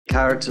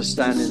characters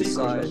stand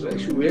inside.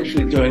 We're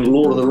actually doing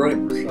Lord of the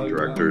Rings.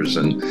 Directors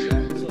and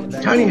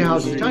tiny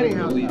houses,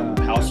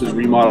 houses,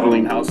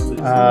 remodeling houses.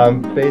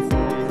 Basically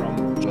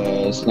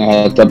it's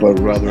not that, but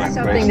rather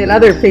something that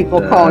other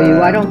people call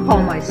you. I don't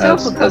call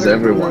myself as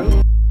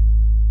everyone.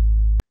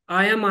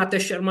 I am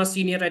Atish Sharma,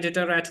 Senior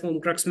Editor at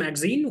Homecrux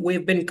magazine.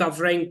 We've been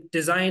covering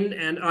design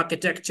and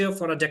architecture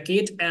for a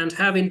decade and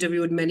have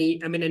interviewed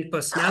many eminent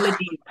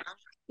personalities,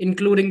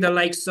 including the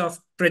likes of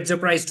Pulitzer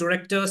Prize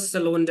director,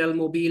 Salon del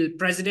Mobile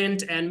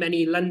president, and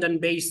many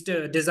London-based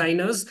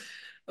designers,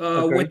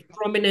 with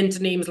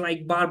prominent names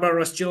like Barbara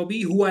Roscoe,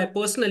 who I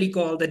personally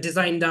call the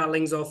design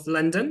darlings of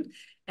London.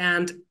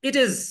 And it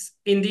is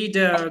indeed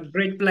a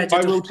great pleasure.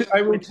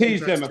 I will tease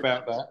them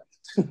about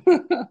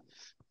that.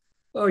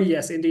 Oh,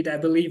 yes, indeed. I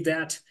believe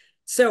that.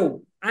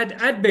 So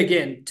I'd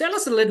begin. Tell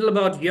us a little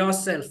about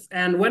yourself.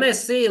 And when I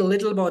say a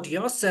little about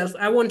yourself,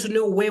 I want to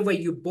know, where were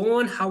you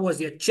born? How was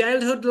your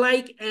childhood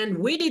like? And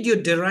where did you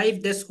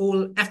derive this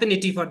whole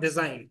affinity for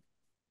design?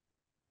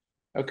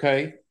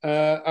 Okay.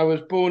 I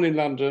was born in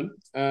London.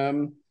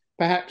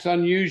 Perhaps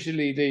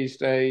unusually these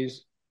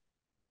days,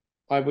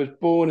 I was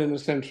born in the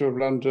centre of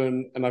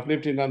London and I've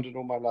lived in London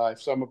all my life.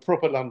 So I'm a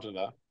proper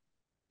Londoner.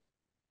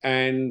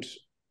 And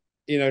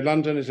you know,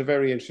 London is a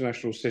very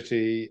international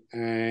city,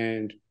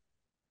 and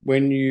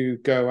when you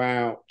go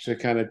out to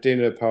kind of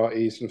dinner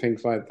parties and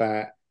things like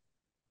that,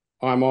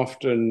 I'm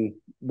often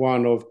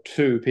one of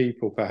two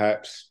people,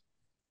 perhaps,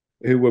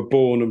 who were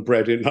born and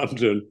bred in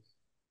London.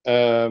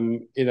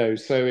 You know,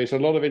 so it's a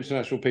lot of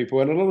international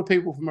people and a lot of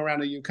people from around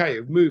the UK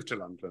have moved to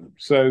London.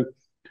 So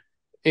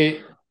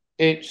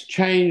it's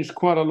changed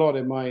quite a lot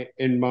in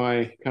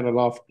my kind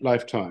of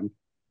lifetime,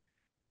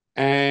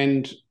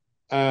 and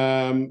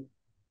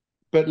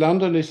but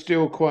London is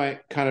still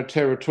quite kind of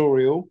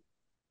territorial.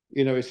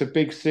 You know, it's a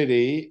big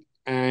city,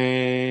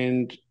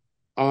 and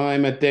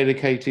I'm a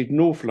dedicated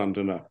North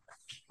Londoner.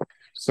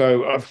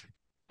 So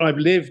I've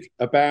lived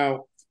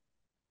about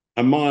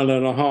a mile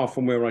and a half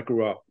from where I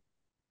grew up.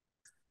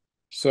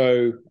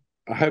 So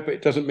I hope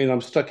it doesn't mean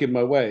I'm stuck in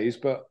my ways,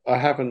 but I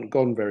haven't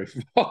gone very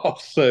far.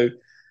 So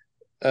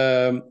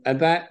and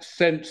that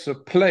sense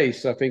of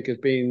place, I think, has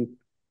been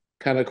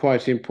kind of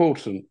quite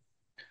important.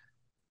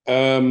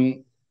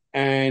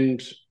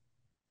 And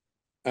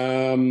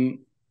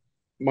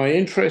my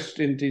interest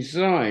in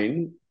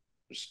design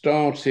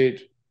started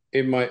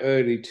in my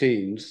early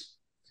teens.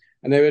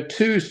 And there are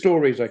two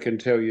stories I can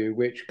tell you,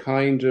 which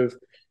kind of,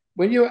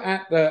 when you're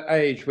at the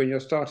age when you're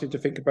starting to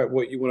think about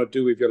what you want to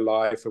do with your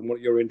life and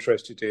what you're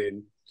interested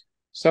in,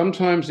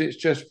 sometimes it's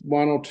just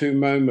one or two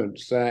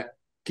moments that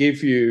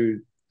give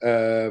you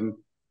a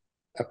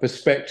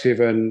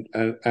perspective and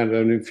an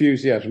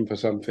enthusiasm for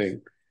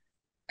something.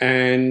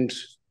 And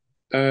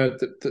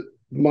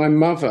my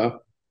mother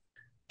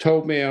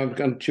told me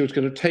she was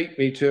going to take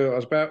me to, I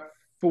was about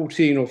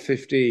 14 or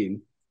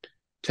 15,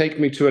 take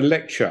me to a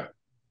lecture.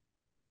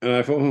 And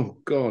I thought, oh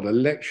God, a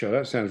lecture,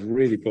 that sounds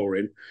really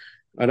boring.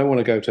 I don't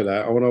want to go to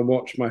that. I want to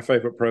watch my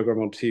favorite program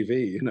on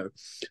TV, you know.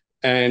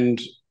 And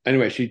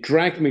anyway, she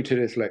dragged me to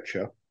this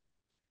lecture.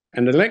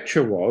 And the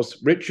lecture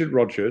was Richard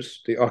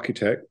Rogers, the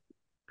architect,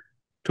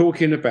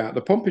 talking about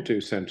the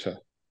Pompidou Centre,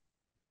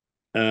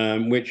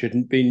 which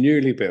had been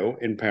newly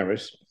built in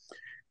Paris.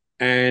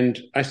 And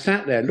I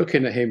sat there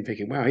looking at him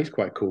thinking, wow, he's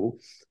quite cool.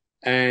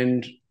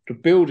 And the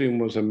building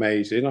was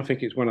amazing. I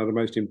think it's one of the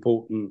most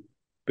important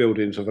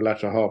buildings of the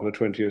latter half of the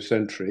 20th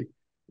century,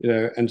 you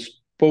know, and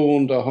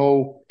spawned a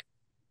whole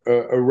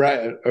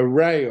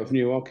array of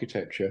new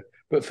architecture.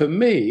 But for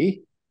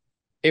me,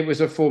 it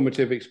was a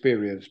formative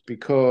experience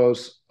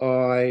because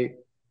I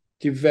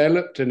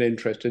developed an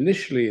interest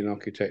initially in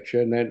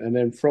architecture and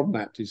then from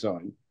that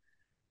design.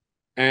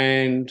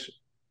 And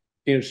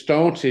you know,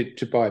 started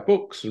to buy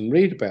books and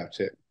read about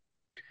it.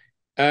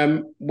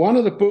 One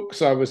of the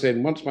books I was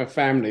in, once my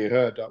family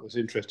heard I was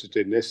interested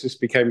in this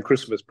became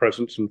Christmas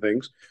presents and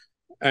things.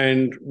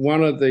 And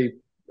one of the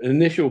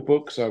initial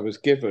books I was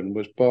given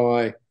was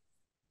by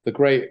the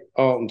great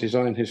art and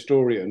design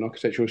historian,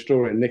 architectural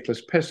historian,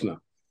 Nicholas Pesner.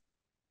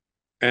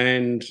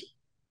 And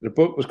the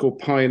book was called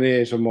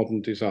Pioneers of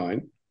Modern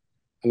Design.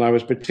 And I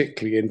was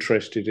particularly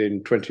interested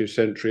in 20th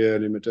century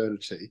early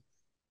modernity.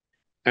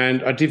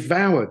 And I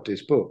devoured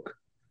this book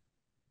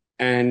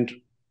and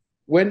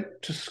went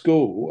to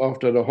school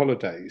after the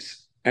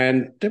holidays.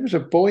 And there was a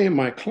boy in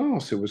my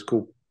class who was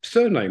called,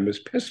 surname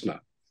was Pesner,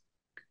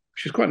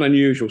 which is quite an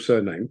unusual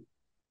surname.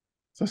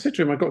 So I said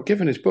to him, I got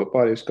given his book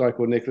by this guy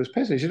called Nicholas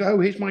Pesner. He said,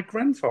 oh, he's my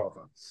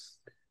grandfather.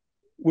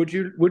 Would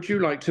you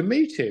like to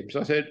meet him?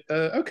 So I said,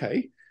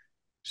 okay.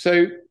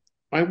 So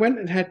I went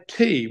and had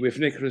tea with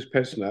Nicholas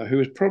Pesner, who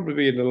was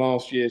probably in the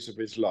last years of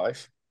his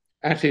life,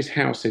 at his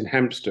house in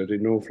Hampstead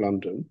in North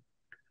London,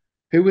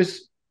 who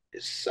was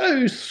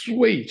so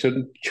sweet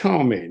and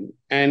charming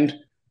and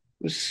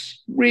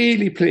was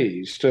really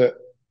pleased that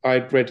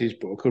I'd read his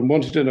book and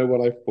wanted to know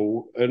what I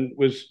thought and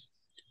was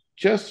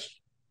just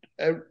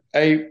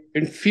a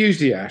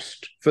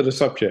enthusiast for the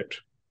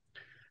subject.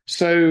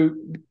 So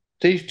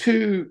these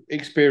two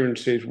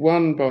experiences,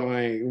 one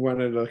by one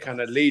of the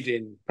kind of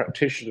leading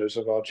practitioners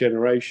of our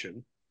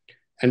generation,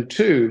 and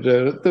two,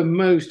 the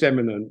most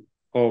eminent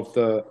of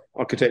the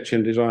architecture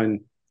and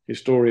design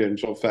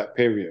historians of that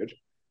period.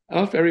 And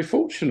I was very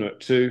fortunate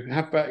to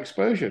have that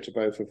exposure to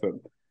both of them.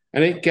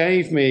 And it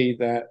gave me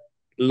that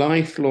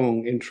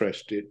lifelong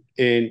interest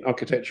in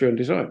architecture and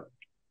design.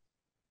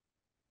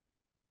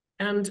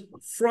 And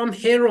from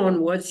here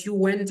onwards, you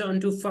went on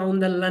to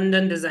found the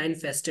London Design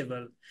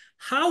Festival.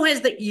 How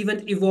has the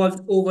event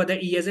evolved over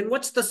the years, and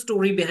what's the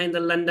story behind the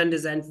London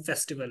Design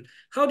Festival?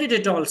 How did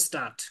it all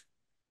start?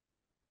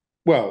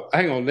 Well,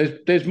 hang on,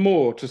 there's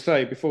more to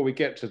say before we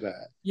get to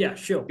that. Yeah,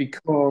 sure.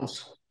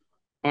 Because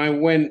I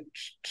went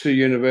to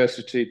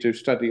university to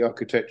study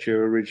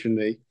architecture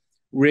originally,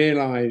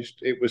 realized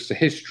it was the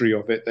history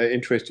of it that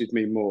interested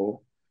me more,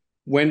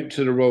 went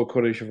to the Royal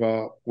College of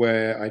Art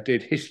where I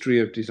did history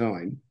of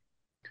design,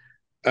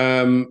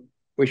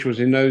 which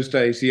was in those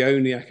days the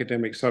only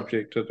academic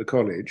subject at the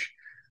college.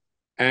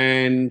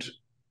 And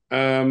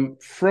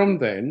from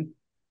then,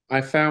 I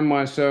found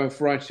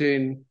myself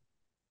writing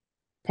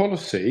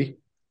policy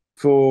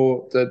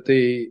for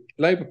the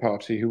Labour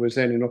Party, who was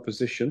then in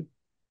opposition.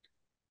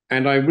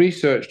 And I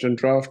researched and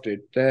drafted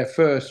their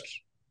first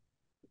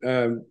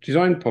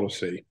design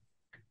policy,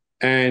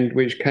 and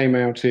which came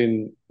out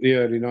in the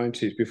early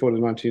 90s, before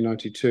the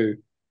 1992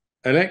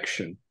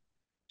 election.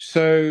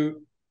 So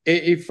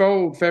it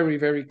evolved very,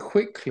 very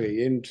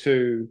quickly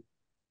into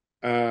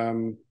a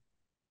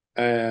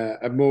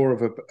more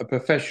of a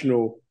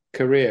professional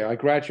career. I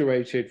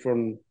graduated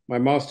from my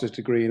master's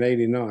degree in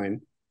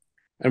 '89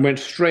 and went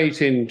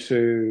straight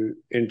into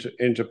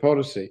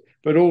policy,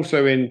 but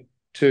also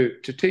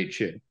into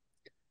teaching.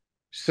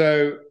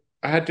 So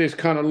I had this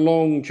kind of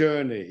long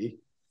journey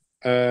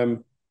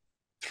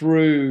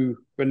through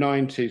the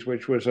 90s,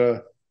 which was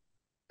a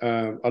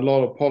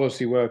lot of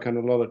policy work and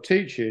a lot of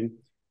teaching,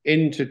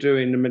 into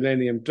doing the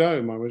Millennium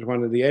Dome. I was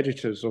one of the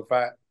editors of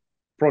that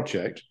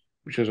project,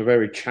 which was a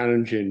very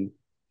challenging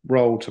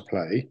role to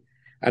play.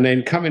 And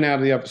then coming out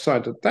of the other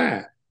side of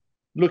that,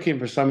 looking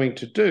for something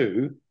to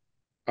do,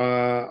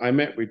 I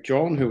met with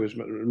John, who was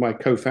my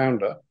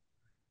co-founder,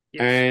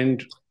 yes.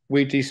 And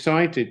we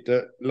decided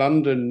that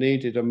London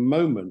needed a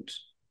moment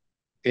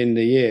in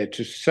the year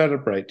to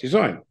celebrate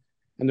design.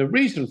 And the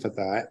reason for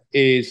that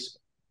is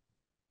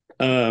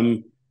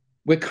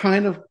we're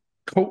kind of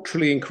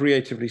culturally and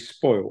creatively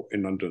spoiled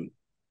in London.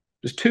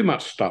 There's too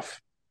much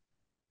stuff,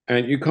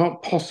 and you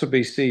can't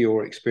possibly see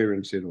or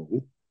experience it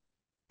all.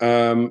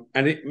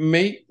 And it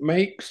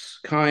makes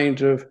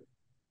kind of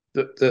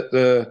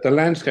the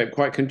landscape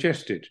quite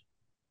congested.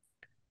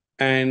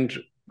 And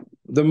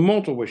the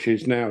model, which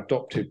is now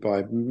adopted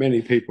by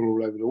many people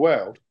all over the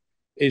world,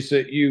 is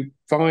that you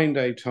find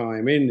a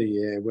time in the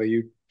year where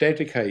you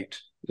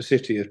dedicate the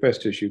city as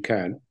best as you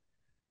can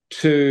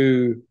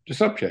to the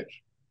subject.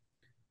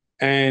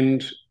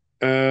 And,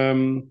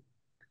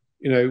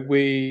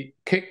 we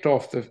kicked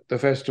off the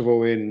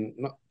festival in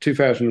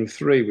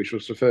 2003, which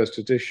was the first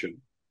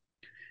edition.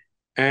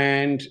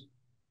 And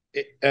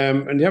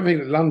the other thing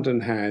that London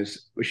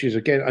has, which is,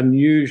 again,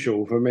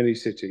 unusual for many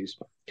cities,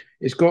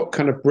 it's got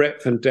kind of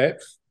breadth and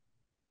depth.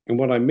 And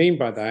what I mean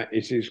by that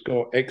is it's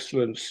got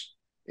excellence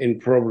in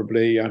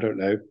probably,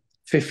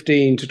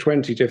 15 to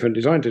 20 different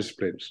design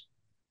disciplines,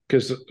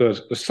 because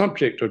the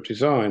subject of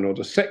design, or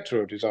the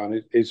sector of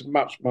design, is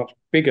much, much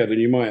bigger than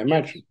you might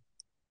imagine.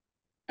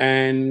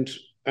 And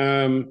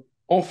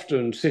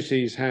often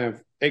cities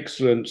have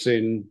excellence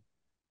in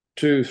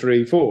 2,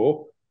 3,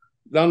 4.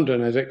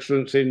 London has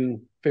excellence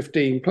in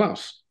 15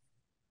 plus.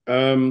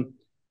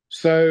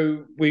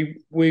 So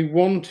we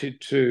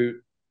wanted to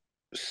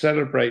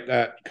celebrate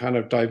that kind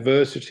of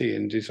diversity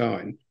in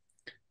design,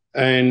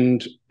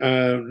 and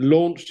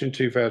launched in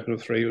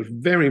 2003. It was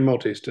very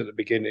modest at the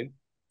beginning.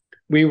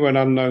 We were an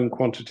unknown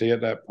quantity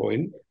at that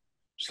point.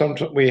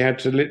 Sometimes we had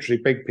to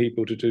literally beg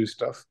people to do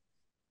stuff.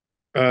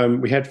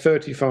 We had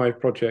 35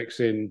 projects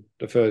in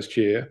the first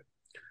year.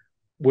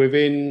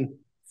 Within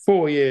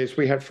 4 years,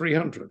 we had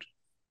 300.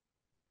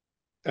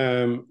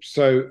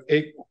 So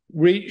it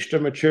reached a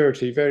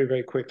maturity very,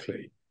 very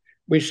quickly,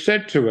 which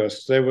said to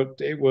us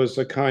it was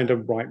a kind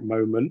of right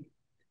moment,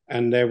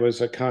 and there was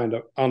a kind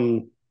of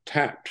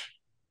untapped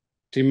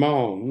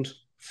demand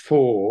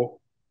for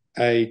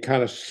a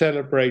kind of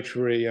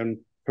celebratory and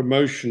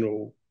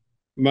promotional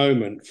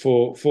moment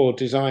for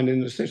design in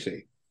the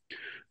city.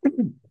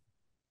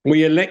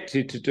 We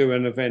elected to do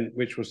an event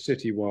which was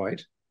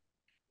citywide.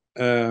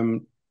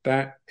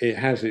 That it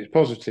has its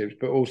positives,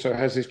 but also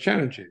has its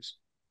challenges.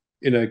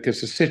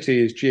 Because the city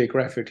is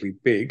geographically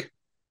big.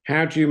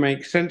 How do you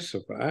make sense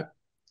of that?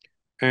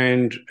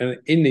 And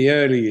in the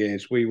early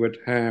years, we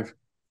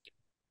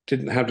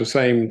didn't have the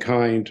same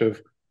kind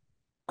of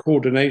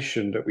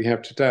coordination that we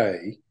have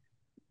today.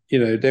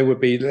 There would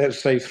be,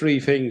 let's say, 3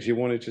 things you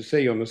wanted to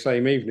see on the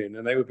same evening,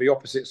 and they would be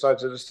opposite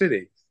sides of the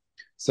city.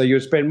 So you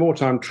would spend more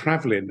time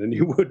traveling than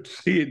you would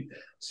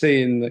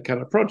seeing the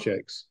kind of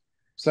projects.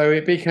 So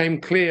it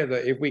became clear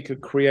that if we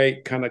could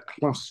create kind of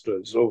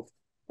clusters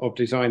of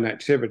design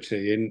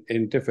activity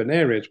in different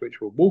areas,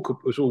 which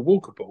was all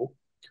walkable,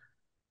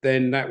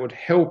 then that would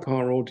help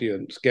our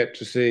audience get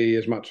to see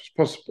as much as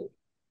possible.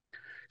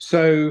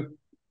 So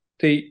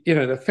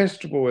the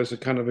festival has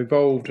kind of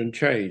evolved and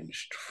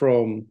changed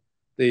from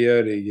the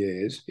early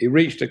years. It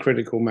reached a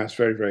critical mass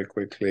very, very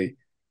quickly.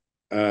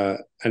 And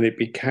it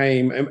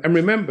became, and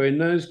remember, in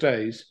those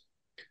days,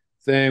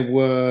 there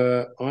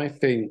were, I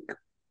think,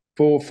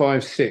 4,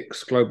 5,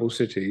 6 global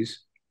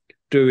cities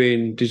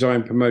doing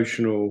design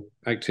promotional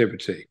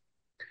activity.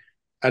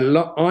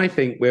 I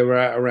think we're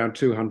at around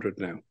 200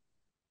 now.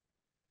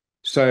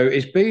 So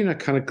it's been a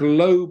kind of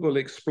global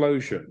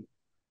explosion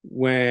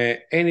where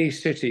any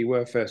city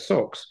worth their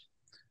socks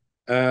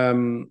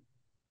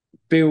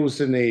feels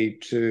the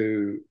need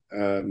to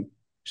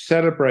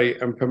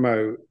celebrate and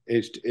promote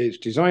its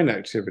design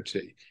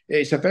activity.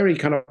 It's a very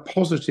kind of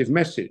positive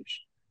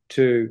message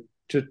to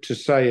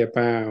say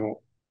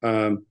about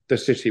the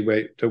city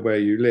where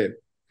you live.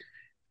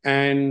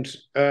 And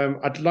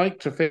I'd like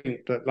to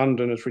think that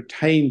London has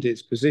retained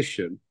its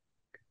position,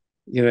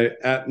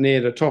 at near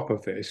the top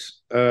of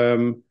this.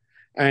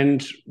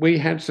 And we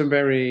had some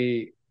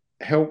very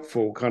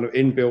helpful kind of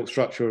inbuilt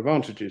structural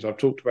advantages. I've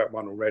talked about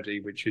one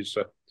already, which is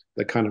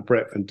the kind of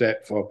breadth and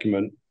depth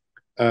argument.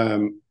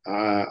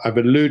 I've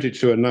alluded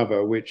to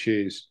another, which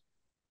is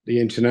the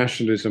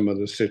internationalism of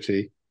the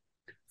city.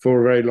 For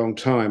a very long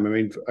time, I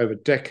mean, for over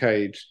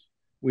decades,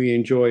 we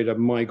enjoyed a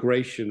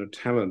migration of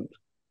talent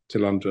to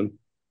London.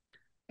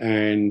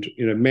 And,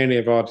 many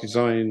of our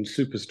design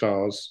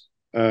superstars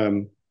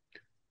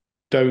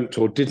don't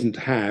or didn't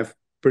have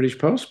British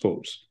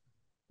passports.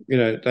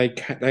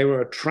 They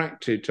were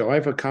attracted to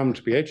either come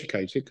to be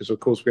educated, because, of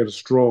course, we had a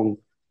strong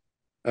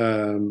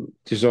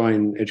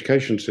design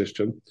education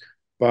system,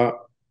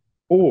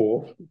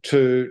 or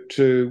to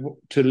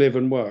live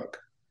and work.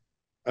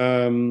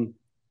 And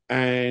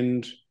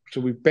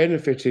so we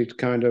benefited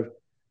kind of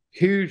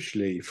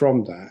hugely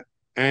from that.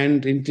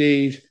 And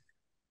indeed,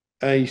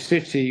 a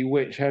city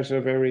which has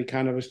a very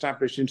kind of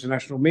established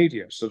international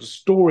media. So the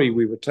story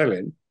we were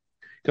telling,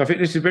 I think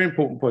this is a very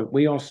important point.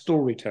 We are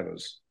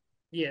storytellers.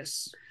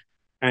 Yes.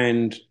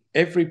 And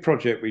every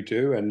project we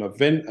do, an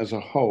event as a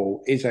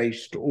whole, is a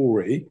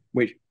story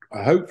which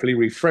hopefully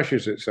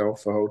refreshes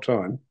itself the whole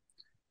time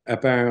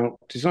about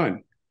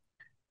design.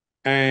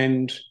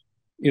 And,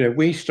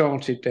 we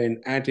started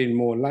then adding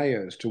more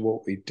layers to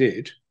what we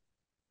did.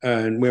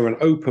 And we're an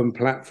open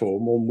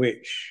platform on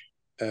which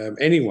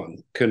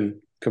anyone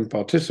can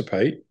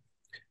participate.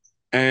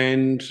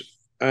 And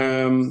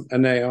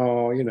they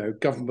are,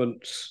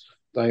 governments,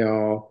 they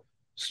are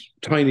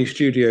tiny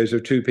studios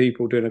of 2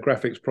 people doing a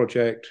graphics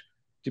project,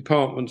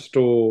 department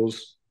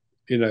stores,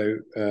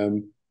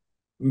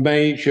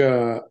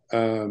 major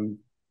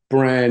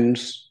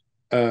brands,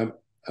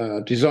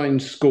 design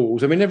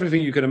schools. I mean,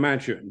 everything you can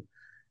imagine.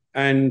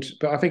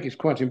 But I think it's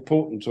quite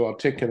important to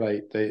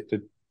articulate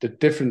the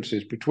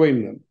differences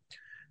between them.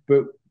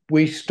 But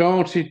we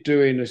started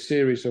doing a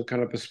series of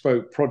kind of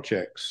bespoke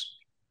projects,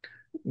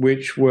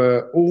 which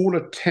were all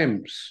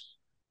attempts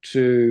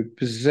to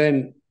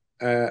present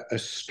a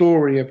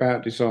story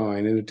about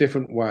design in a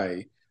different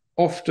way,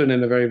 often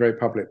in a very, very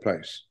public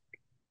place.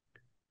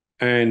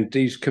 And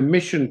these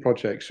commission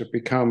projects have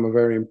become a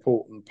very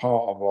important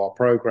part of our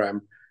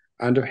program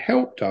and have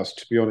helped us,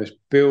 to be honest,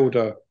 build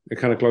a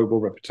kind of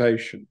global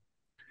reputation.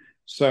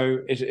 So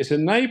it's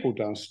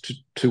enabled us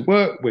to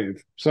work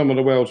with some of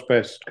the world's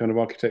best kind of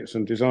architects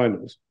and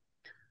designers.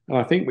 And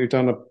I think we've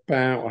done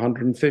about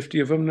 150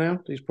 of them now,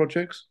 these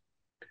projects.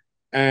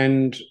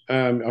 And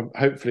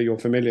hopefully you're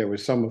familiar with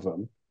some of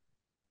them.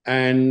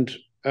 And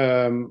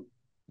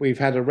we've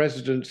had a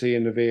residency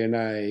in the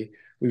V&A.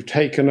 We've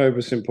taken over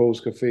St.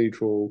 Paul's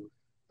Cathedral.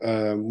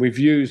 We've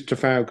used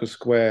Trafalgar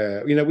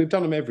Square. We've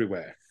done them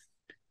everywhere.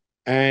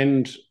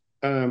 And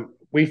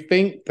we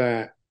think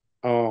that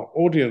our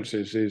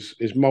audiences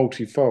is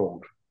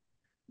multifold.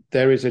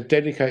 There is a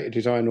dedicated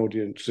design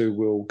audience who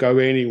will go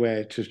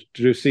anywhere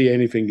to see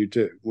anything you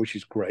do, which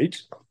is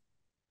great.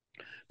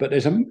 But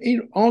there's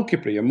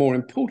arguably a more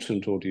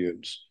important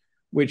audience,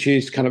 which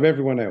is kind of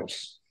everyone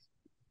else.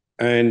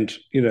 And,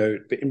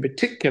 in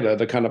particular,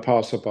 the kind of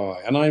passerby.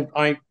 And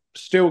I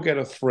still get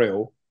a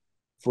thrill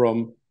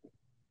from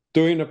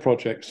doing a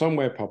project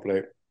somewhere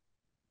public,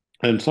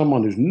 and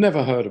someone who's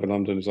never heard of a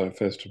London Design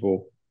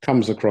Festival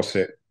comes across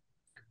it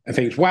and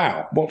thinks,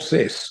 wow, what's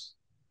this?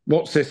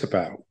 What's this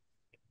about?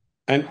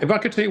 And if I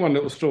could tell you one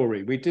little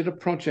story, we did a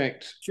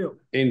project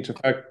in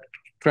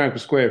Trafalgar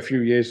Square a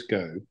few years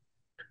ago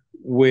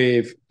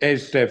with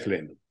Ez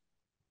Devlin.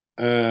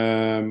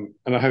 And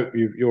I hope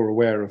you're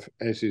aware of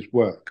Ez's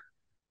work.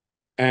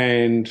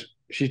 And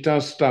she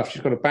does stuff,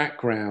 she's got a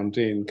background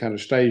in kind of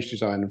stage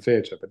design and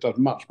theatre, but does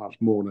much, much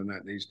more than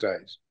that these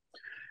days.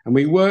 And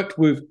we worked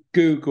with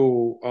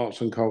Google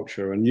Arts and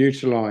Culture and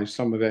utilised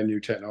some of their new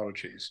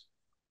technologies.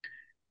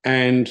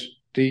 And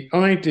the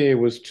idea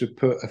was to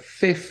put a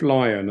 5th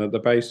lion at the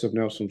base of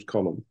Nelson's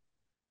column,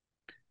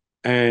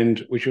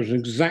 and which was an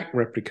exact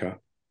replica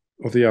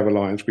of the other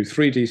lions. We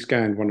 3D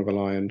scanned one of the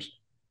lions,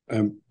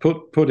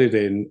 put it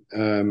in,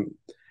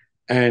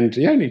 and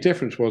the only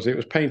difference was it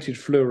was painted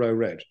fluoro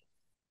red.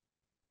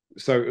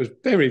 So it was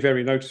very,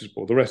 very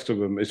noticeable. The rest of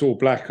them, it's all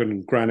black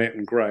and granite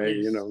and grey,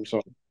 Yes. and so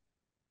on.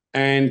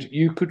 And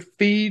you could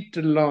feed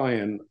the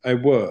lion a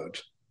word,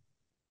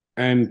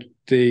 and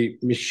the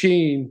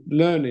machine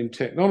learning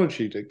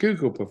technology that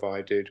Google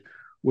provided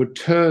would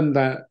turn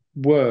that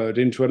word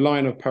into a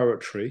line of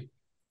poetry,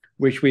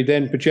 which we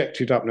then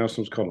projected up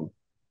Nelson's column.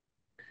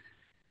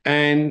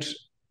 And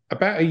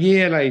about a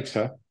year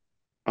later,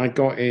 I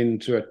got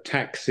into a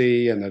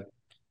taxi, and the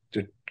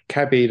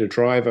cabbie, the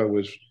driver,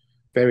 was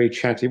very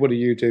chatty. What do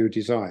you do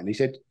design? He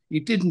said,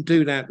 you didn't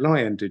do that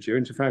lion, did you,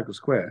 in Trafalgar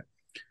Square?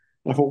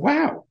 I thought,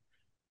 wow,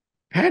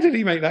 how did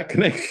he make that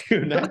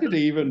connection? How did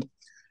he even,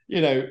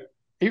 and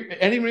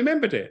he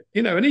remembered it,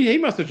 and he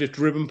must have just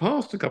driven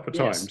past a couple of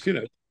times,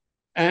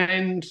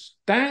 And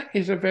that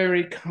is a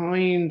very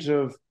kind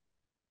of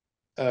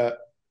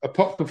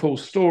apocryphal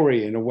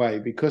story in a way,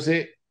 because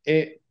it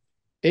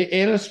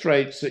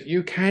illustrates that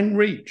you can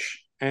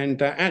reach, and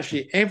that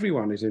actually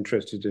everyone is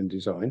interested in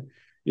design.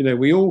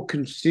 We all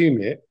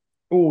consume it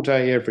all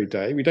day, every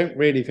day. We don't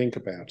really think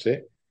about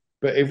it.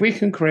 But if we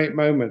can create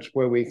moments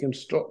where we can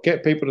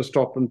get people to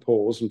stop and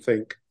pause and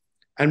think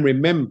and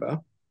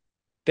remember,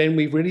 then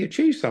we've really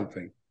achieved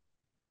something.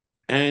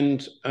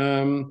 And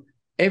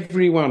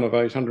every one of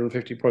those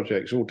 150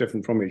 projects, all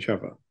different from each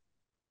other,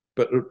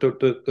 but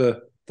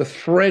the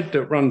thread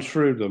that runs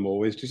through them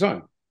all is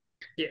design.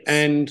 Yes.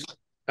 And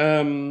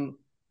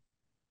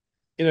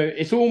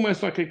it's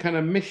almost like a kind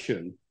of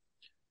mission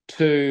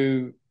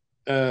to,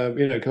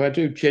 because I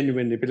do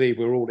genuinely believe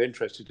we're all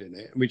interested in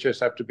it, and we just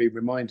have to be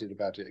reminded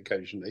about it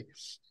occasionally,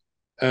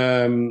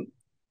 to,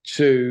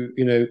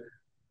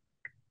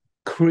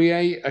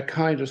 create a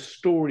kind of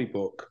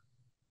storybook.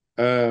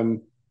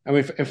 In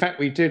fact,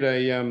 we did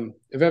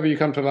if ever you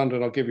come to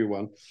London, I'll give you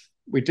one.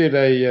 We did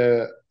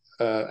a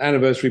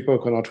anniversary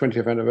book on our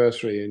 20th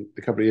anniversary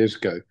a couple of years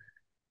ago.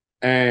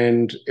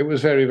 And it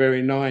was very,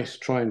 very nice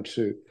trying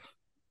to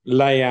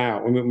lay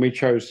out, when we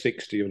chose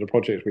 60 of the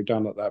projects we'd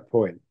done at that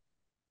point.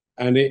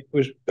 And it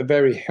was a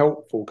very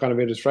helpful kind of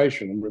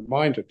illustration and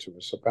reminder to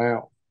us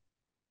about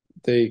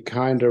the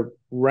kind of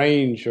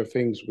range of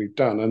things we've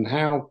done and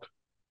how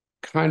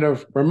kind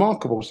of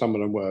remarkable some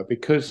of them were,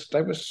 because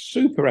they were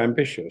super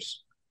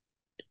ambitious,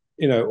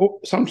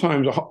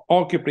 sometimes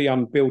arguably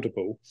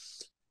unbuildable.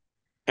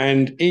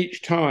 And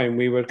each time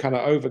we would kind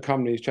of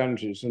overcome these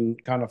challenges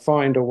and kind of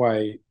find a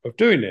way of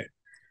doing it.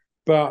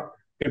 But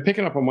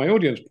picking up on my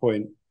audience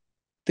point,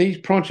 these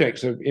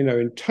projects have,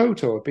 in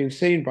total, have been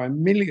seen by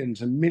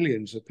millions and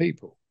millions of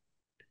people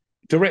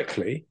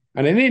directly,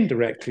 and then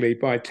indirectly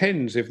by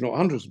tens, if not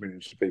hundreds of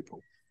millions of people,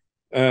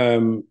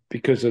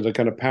 because of the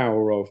kind of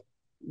power of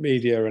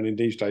media, and in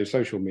these days,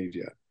 social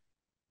media.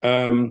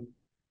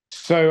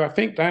 So I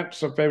think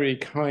that's a very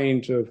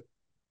kind of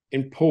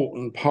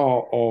important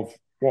part of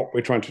what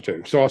we're trying to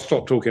do. So I'll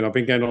stop talking. I've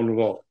been going on a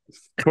lot.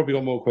 Probably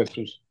got more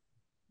questions.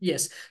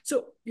 Yes.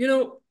 So,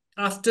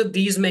 after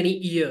these many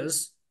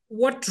years,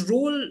 what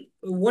role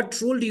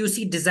do you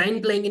see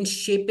design playing in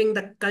shaping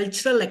the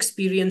cultural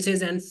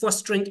experiences and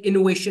fostering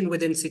innovation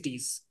within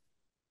cities?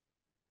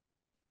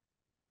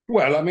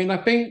 Well, I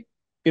think,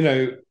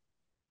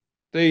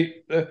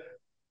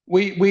 we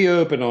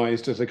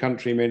urbanized as a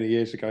country many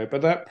years ago,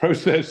 but that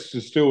process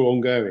is still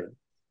ongoing.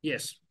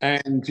 Yes.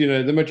 And,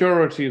 the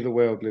majority of the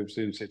world lives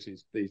in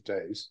cities these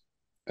days.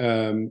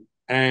 The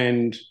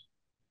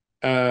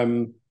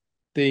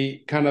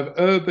kind of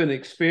urban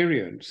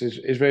experience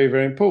is very,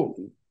 very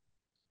important.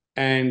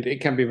 And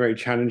it can be very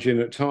challenging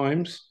at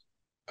times,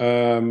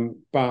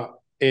 but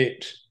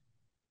it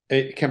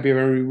can be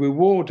very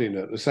rewarding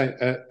at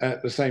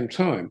the same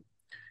time.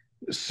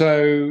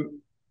 So,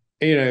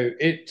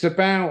 it's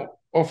about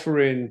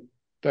offering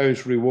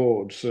those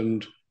rewards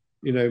and,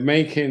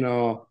 making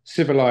our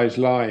civilized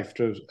life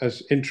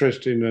as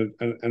interesting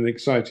and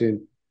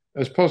exciting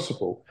as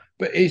possible.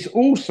 But it's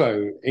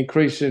also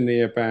increasingly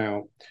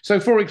about,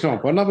 so for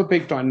example, another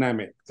big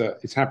dynamic that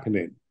is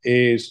happening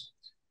is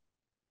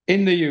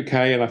in the UK,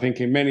 and I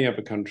think in many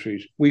other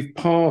countries, we've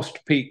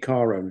passed peak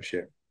car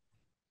ownership.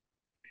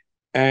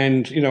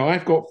 And,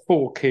 I've got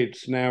 4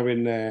 kids now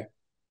in their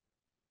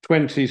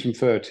 20s and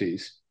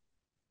 30s,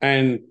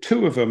 and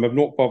 2 of them have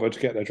not bothered to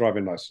get their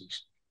driving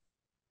license.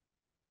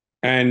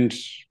 And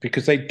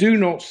because they do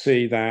not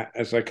see that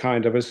as a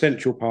kind of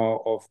essential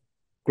part of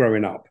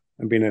growing up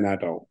and being an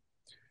adult.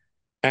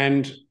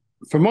 And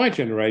for my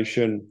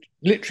generation,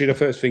 literally the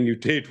first thing you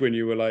did when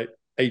you were like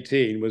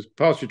 18 was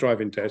pass your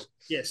driving test.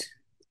 Yes.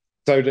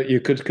 So that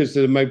you could, because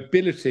the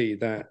mobility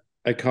that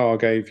a car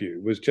gave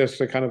you was just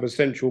a kind of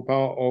essential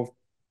part of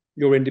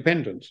your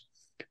independence.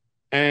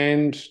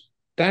 And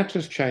that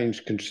has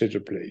changed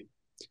considerably.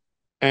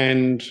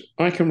 And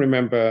I can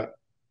remember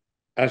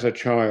as a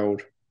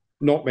child,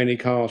 not many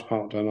cars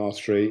parked on our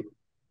street.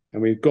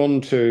 And we've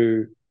gone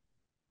to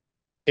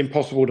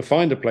impossible to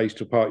find a place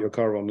to park your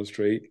car on the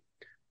street,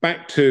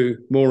 back to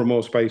more and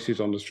more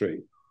spaces on the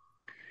street.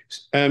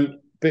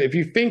 But if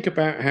you think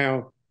about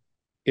how,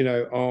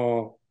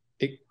 our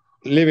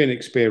living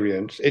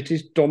experience, it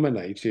is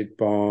dominated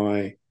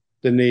by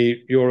the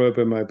need, your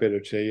urban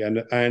mobility,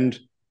 and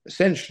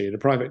essentially the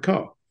private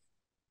car.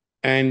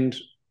 And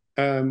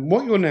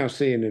what you're now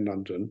seeing in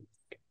London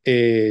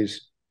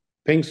is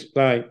things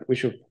like,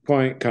 which are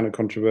quite kind of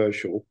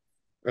controversial,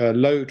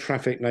 low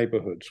traffic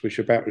neighborhoods, which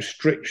are about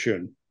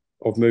restriction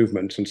of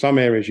movement. And some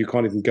areas you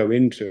can't even go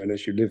into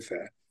unless you live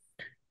there.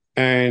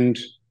 And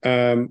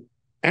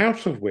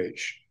out of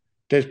which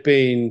there's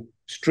been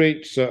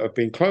streets that have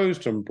been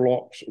closed and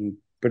blocked and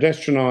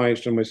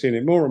pedestrianized, and we're seeing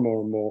it more and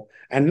more and more,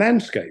 and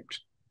landscaped.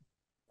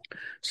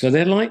 So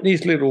they're like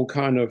these little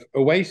kind of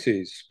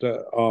oases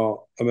that are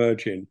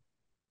emerging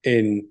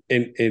in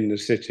the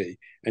city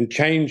and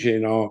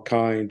changing our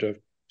kind of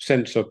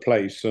sense of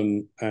place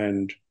and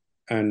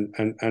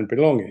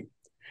belonging.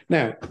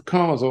 Now,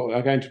 cars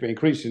are going to be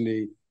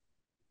increasingly,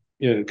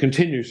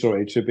 continue,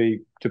 to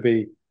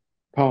be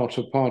part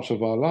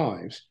of our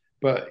lives.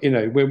 But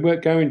we're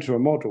going to a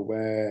model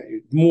where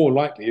more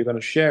likely you're going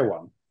to share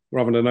one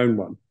rather than own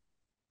one.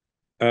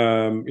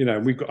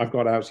 I've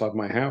got outside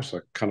my house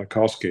a kind of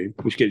car scheme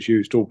which gets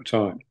used all the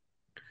time.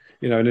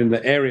 And in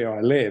the area I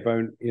live,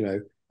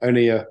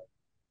 only a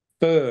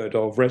third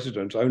of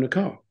residents own a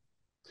car,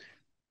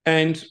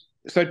 and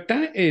so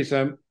that is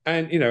and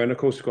of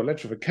course we've got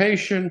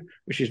electrification,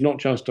 which is not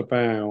just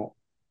about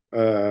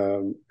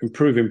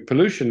improving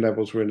pollution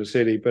levels within the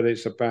city, but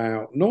it's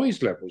about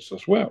noise levels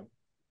as well.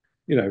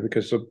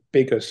 Because the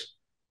biggest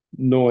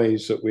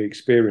noise that we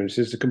experience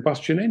is the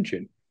combustion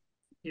engine.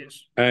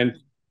 Yes. And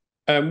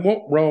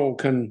what role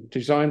can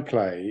design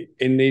play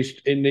in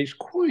these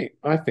quite,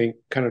 I think,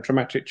 kind of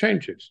dramatic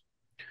changes?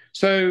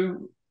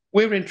 So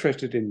we're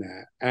interested in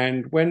that.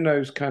 And when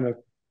those kind of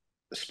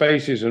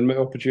spaces and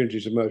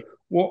opportunities emerge,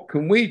 what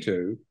can we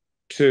do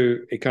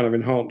to kind of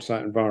enhance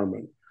that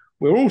environment?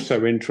 We're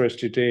also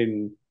interested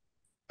in,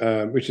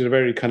 which is a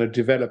very kind of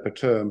developer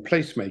term,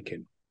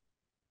 placemaking,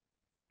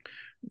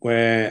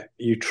 where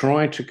you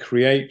try to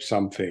create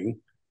something,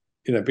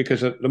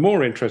 because the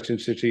more interesting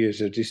city is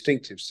a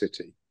distinctive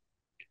city.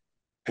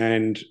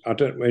 And I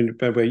don't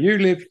know where you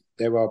live,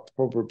 there are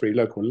probably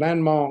local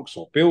landmarks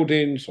or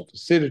buildings or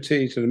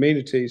facilities and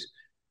amenities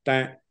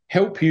that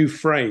help you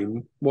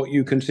frame what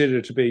you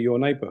consider to be your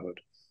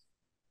neighborhood.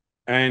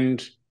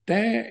 And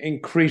they're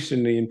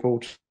increasingly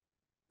important.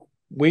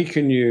 We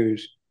can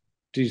use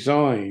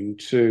design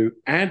to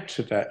add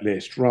to that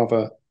list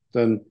rather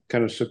than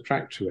kind of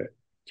subtract to it.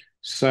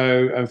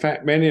 So, in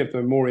fact, many of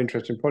the more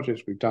interesting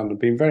projects we've done have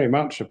been very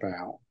much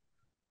about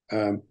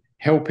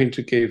helping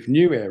to give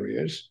new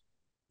areas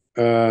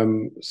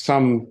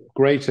some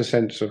greater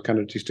sense of kind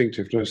of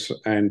distinctiveness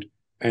and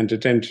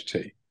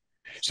identity.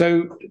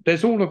 So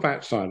there's all of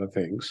that side of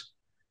things.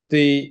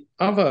 The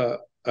other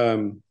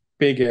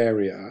big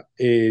area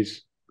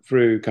is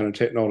through kind of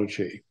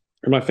technology.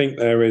 And I think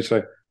there is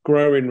a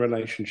growing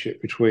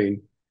relationship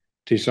between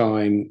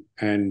design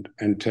and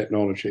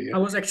technology. I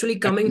was actually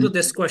coming to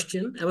this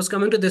question. How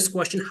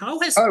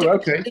has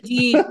okay.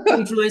 technology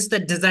influenced the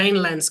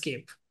design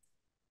landscape?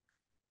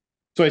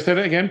 Sorry, say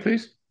that again,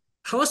 please.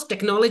 How has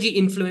technology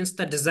influenced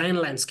the design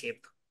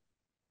landscape?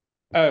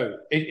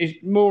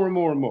 It's more and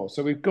more and more.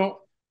 So we've got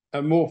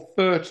a more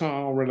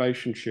fertile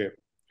relationship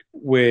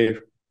with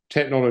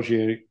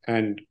technology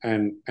and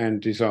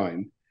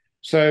design.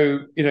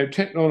 So,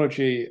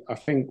 technology, I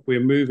think we're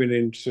moving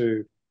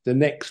into the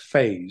next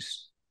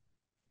phase.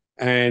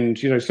 And,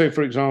 so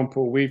for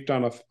example, we've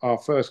done our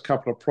first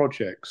couple of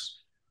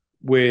projects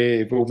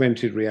with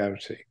augmented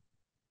reality.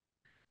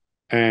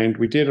 And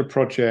we did a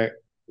project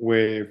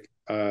with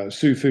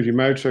Sue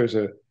Fujimoto as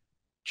a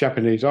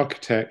Japanese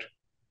architect,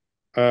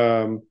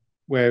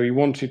 where he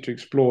wanted to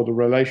explore the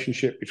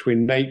relationship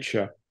between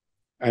nature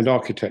and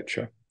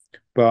architecture,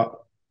 but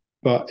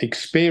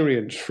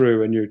experienced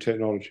through a new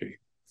technology.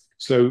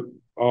 So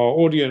our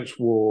audience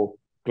wore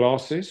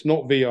glasses,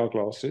 not VR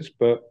glasses,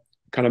 but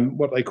kind of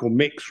what they call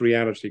mixed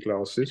reality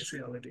glasses. Mixed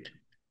reality.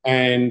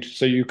 And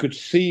so you could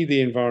see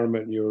the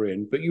environment you're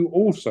in, but you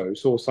also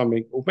saw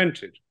something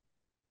augmented.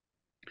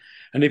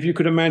 And if you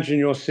could imagine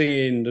you're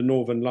seeing the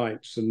Northern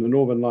Lights, and the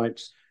Northern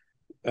Lights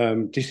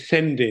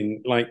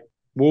descending like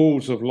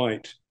walls of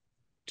light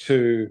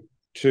to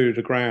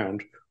the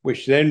ground,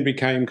 which then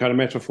became kind of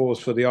metaphors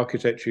for the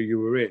architecture you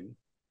were in,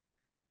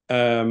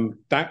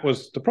 that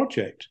was the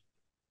project.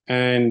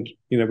 And,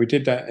 we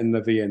did that in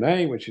the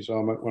V&A, which is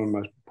one of the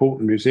most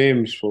important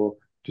museums for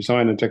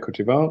design and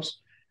decorative arts.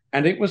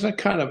 And it was a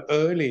kind of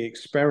early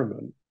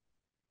experiment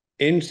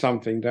in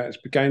something that's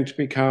going to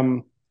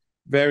become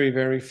very,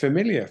 very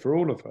familiar for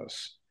all of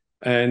us.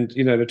 And,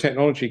 the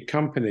technology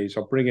companies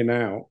are bringing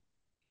out,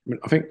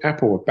 I think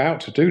Apple are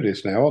about to do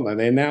this now, aren't they?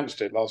 They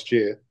announced it last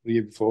year, the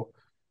year before,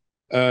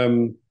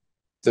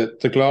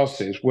 the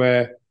glasses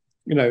where,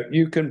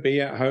 you can be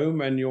at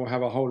home and you'll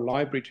have a whole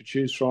library to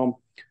choose from.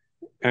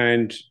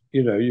 And,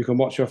 you can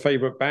watch your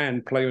favorite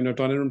band play on your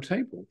dining room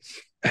table.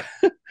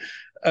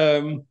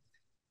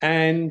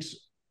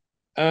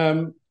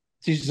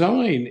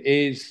 Design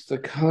is the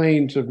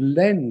kind of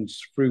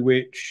lens through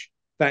which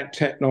that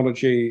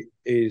technology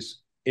is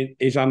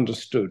is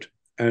understood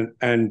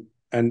and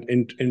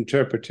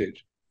interpreted.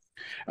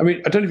 I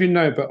mean, I don't know if you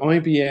know, but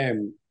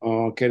IBM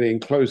are getting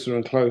closer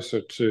and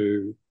closer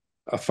to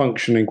a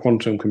functioning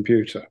quantum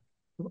computer.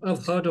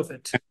 I've heard of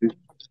it.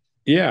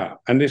 Yeah,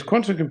 and this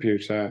quantum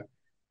computer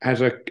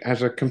has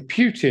a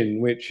computing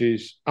which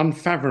is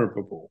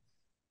unfathomable.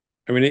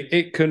 I mean,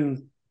 it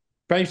can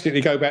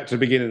basically go back to the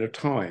beginning of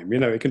time.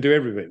 It can do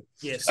everything.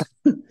 Yes.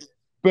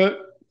 But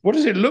what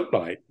does it look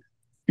like?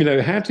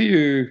 How do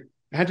you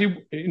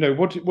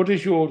what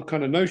is your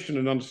kind of notion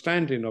and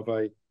understanding of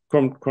a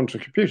quantum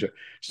computer?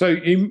 So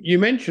you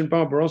mentioned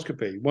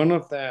Barbaroscopy, one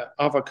of their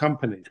other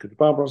companies, because the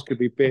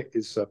Barbaroscopy bit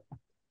is a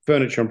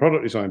furniture and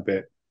product design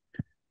bit,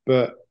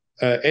 but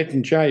Ed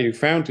and Jay, who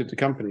founded the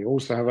company,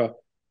 also have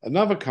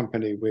another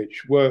company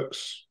which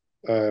works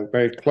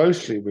very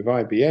closely with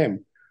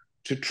IBM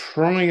to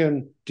try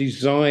and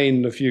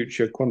design the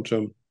future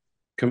quantum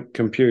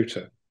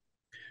computer.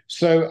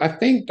 So I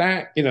think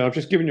that, I've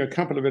just given you a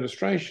couple of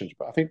illustrations,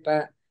 but I think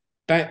that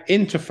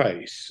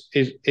interface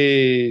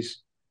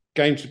is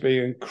going to be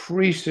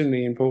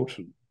increasingly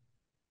important.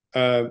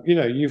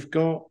 You've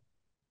got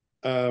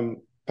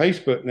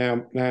Facebook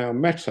now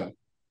Meta,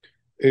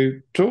 who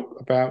talk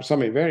about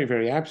something very,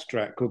 very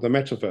abstract called the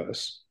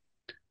metaverse.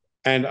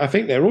 And I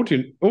think their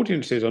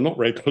audiences are not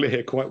very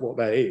clear quite what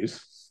that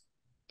is.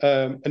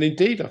 And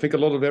indeed, I think a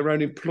lot of their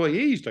own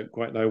employees don't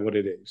quite know what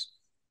it is.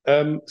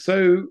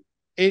 So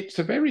it's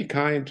a very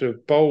kind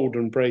of bold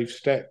and brave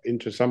step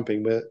into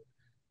something that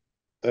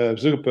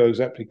Zuckerberg's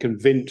actually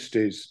convinced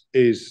is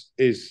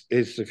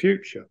the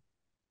future.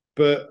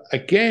 But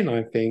again,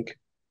 I think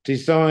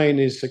design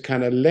is the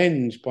kind of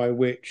lens by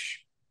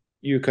which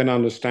you can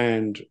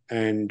understand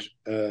and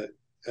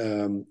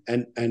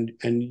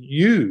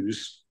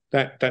use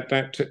that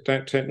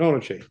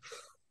technology.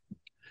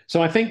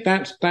 So I think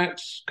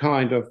that's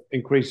kind of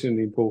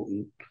increasingly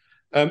important.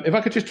 If I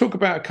could just talk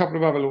about a couple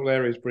of other little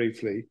areas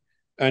briefly,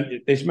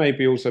 and this may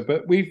be also,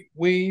 but we've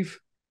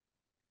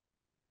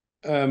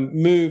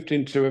moved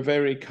into a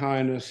very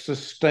kind of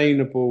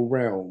sustainable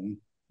realm.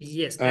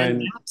 Yes,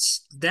 and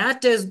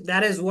that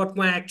is what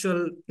my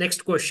actual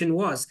next question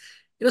was.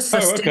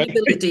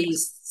 Sustainability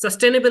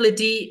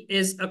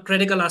is a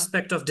critical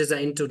aspect of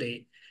design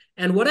today.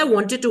 And what I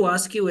wanted to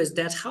ask you is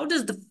that how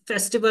does a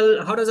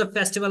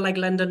festival like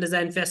London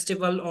Design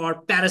Festival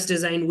or Paris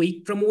Design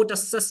Week promote a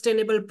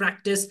sustainable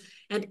practice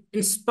and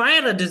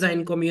inspire a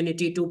design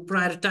community to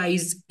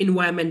prioritize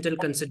environmental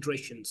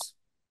considerations?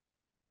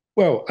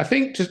 Well, I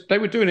think they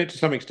were doing it to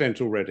some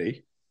extent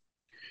already.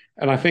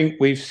 And I think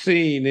we've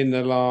seen in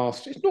the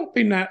last, it's not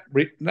been that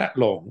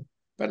long,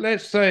 but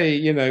let's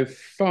say,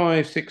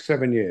 5, 6,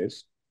 7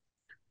 years,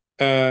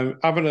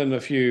 other than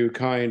a few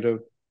kind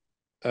of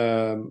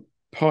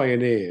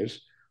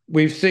pioneers,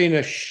 we've seen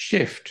a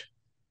shift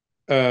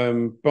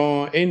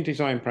in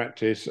design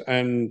practice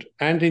and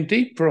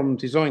indeed from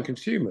design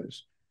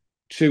consumers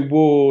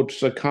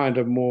towards a kind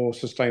of more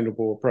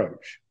sustainable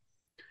approach.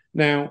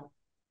 Now,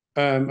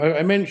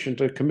 I mentioned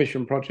the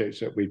commission projects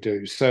that we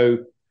do. So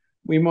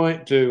we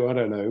might do, I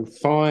don't know,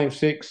 5,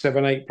 6,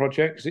 7, 8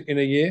 projects in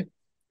a year.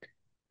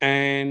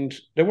 And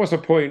there was a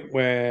point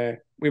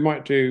where we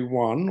might do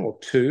 1 or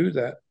 2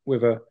 that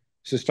with a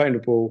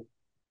sustainable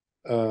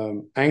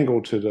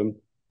angle to them.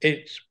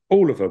 It's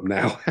all of them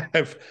now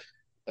have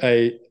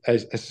a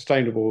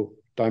sustainable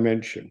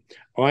dimension,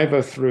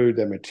 either through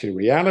their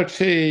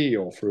materiality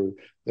or through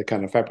the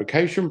kind of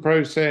fabrication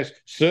process,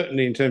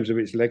 certainly in terms of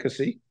its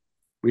legacy.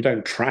 We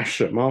don't trash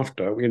them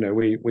after,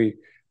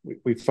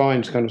 we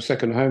find kind of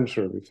second homes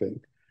for everything.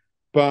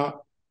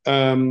 But,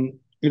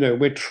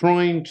 we're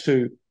trying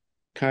to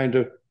kind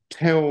of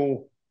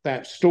tell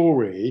that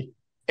story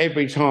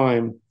every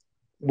time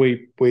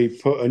we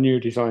put a new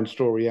design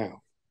story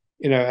out,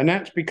 and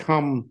that's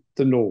become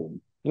the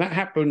norm. And that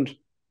happened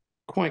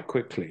quite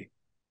quickly.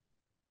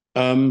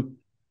 We're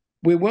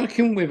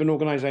working with an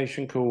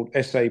organization called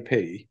SAP.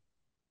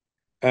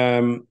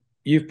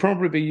 You've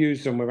probably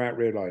used them without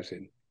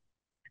realizing,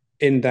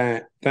 in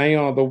that they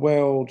are the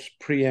world's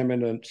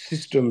preeminent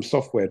system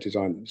software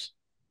designers.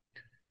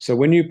 So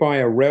when you buy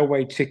a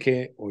railway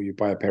ticket or you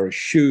buy a pair of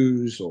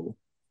shoes or,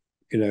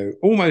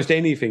 almost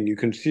anything you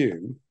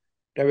consume,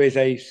 there is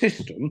a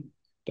system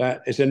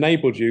that has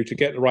enabled you to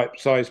get the right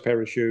size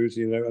pair of shoes,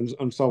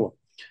 and so on.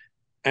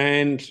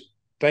 And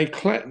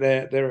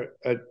they're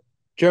a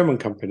German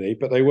company,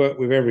 but they work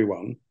with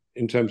everyone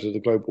in terms of the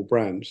global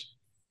brands.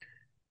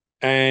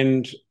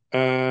 And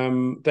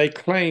they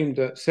claim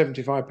that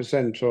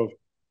 75% of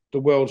the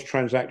world's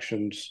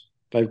transactions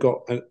they've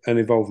got an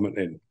involvement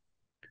in.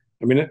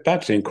 I mean,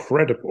 that's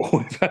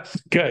incredible if that's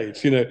the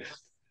case,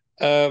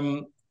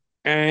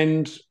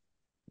 and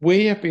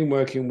we have been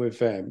working with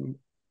them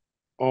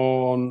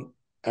on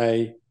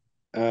a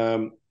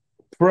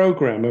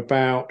program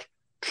about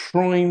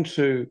trying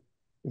to,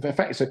 in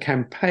fact, it's a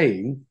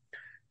campaign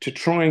to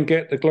try and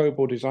get the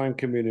global design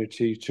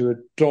community to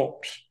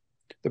adopt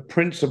the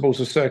principles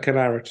of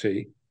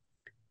circularity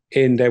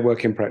in their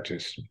working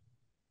practice.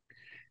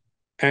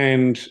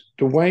 And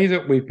the way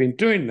that we've been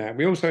doing that,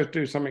 we also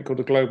do something called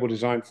the Global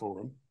Design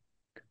Forum,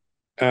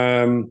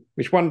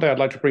 which one day I'd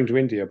like to bring to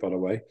India, by the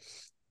way.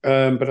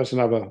 But that's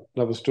another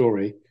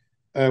story.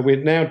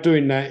 We're now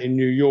doing that in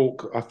New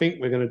York. I think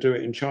we're going to do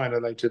it in China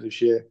later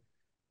this year.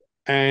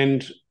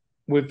 And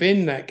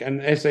within that,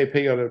 and SAP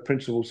are the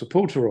principal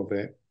supporter of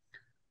it,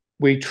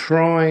 we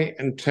try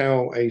and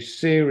tell a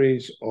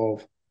series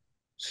of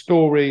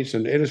stories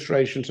and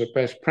illustrations of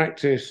best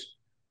practice,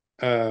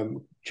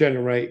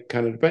 generate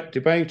kind of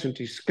debate and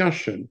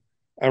discussion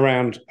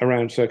around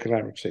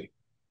circularity.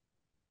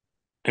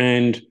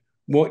 And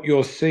what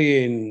you're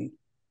seeing,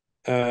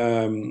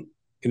 in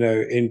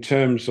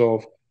terms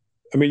of,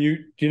 I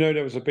mean,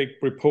 there was a big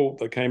report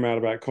that came out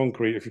about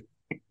concrete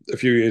a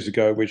few years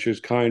ago, which has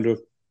kind of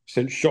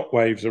sent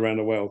shockwaves around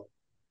the world,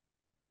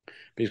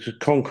 because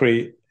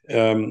concrete, we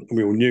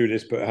all knew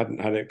this, but hadn't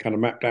had it kind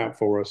of mapped out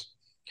for us,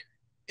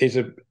 is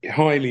a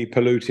highly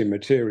polluting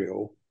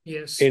material.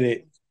 Yes. In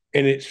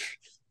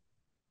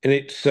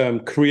its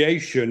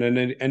creation and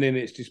in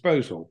its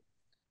disposal.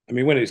 I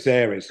mean, when it's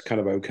there, it's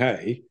kind of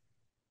okay.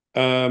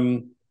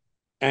 And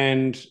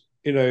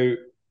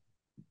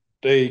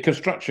the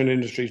construction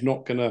industry is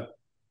not going to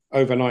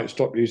overnight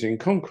stop using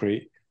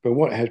concrete, but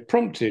what has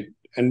prompted,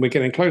 and we're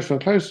getting closer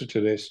and closer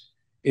to this,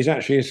 is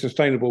actually a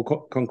sustainable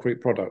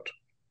concrete product.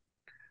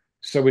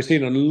 So we're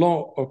seeing a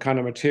lot of kind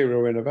of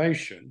material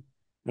innovation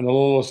and a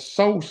lot of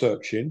soul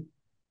searching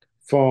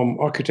from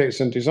architects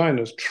and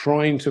designers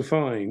trying to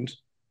find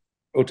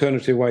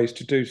alternative ways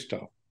to do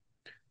stuff.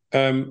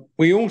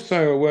 We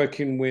also are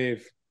working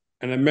with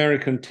an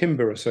American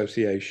Timber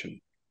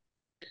Association,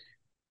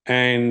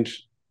 and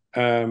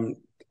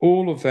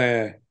all of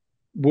their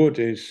wood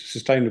is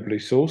sustainably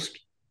sourced.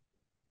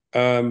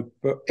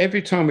 But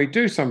every time we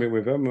do something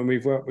with them, and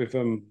we've worked with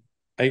them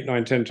 8,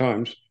 9, 10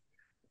 times,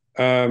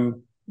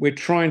 we're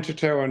trying to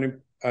tell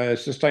a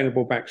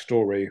sustainable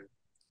backstory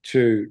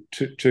to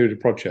the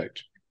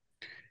project.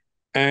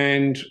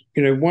 And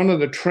one of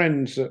the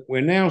trends that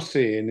we're now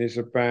seeing is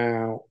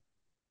about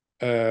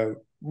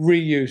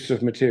reuse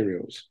of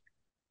materials.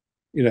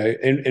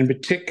 In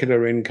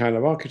particular in kind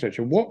of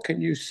architecture, what can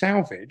you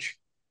salvage?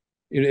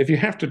 If you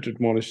have to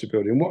demolish the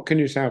building, what can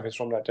you salvage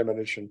from that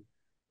demolition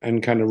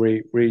and kind of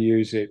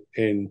reuse it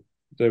in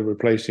the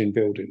replacing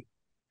building?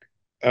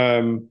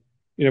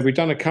 We've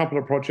done a couple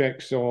of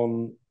projects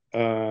on.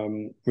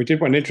 We did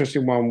one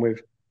interesting one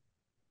with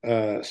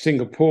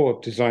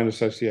Singapore Design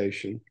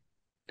Association,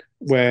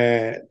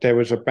 where there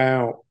was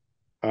about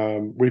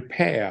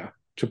repair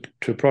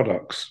to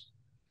products,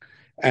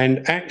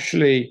 and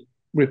actually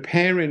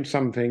repairing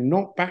something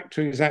not back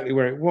to exactly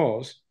where it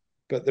was,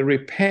 but the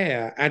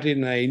repair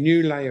adding a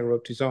new layer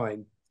of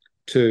design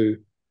to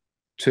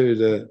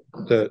the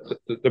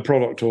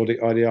product or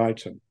the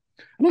item.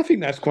 And I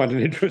think that's quite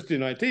an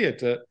interesting idea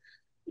to,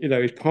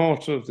 is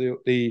part of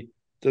the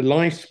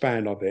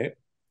lifespan of it.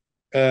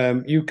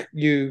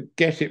 You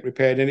get it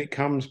repaired and it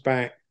comes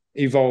back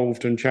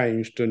evolved and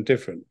changed and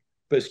different,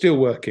 but still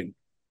working.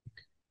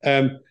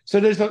 So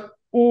there's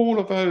all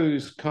of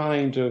those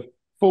kind of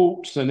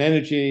thoughts and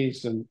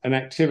energies and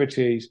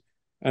activities.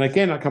 And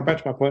again, I come back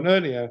to my point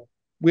earlier,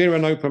 we're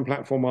an open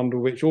platform under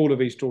which all of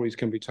these stories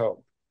can be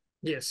told.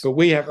 Yes. But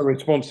we have a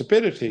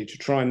responsibility to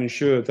try and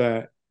ensure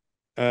that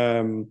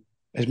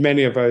as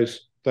many of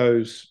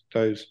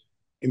those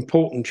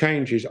important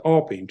changes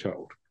are being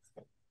told.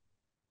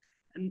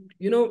 And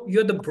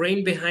you're the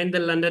brain behind the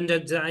London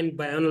Design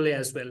Biennale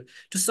as well.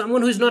 To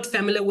someone who's not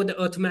familiar with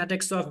the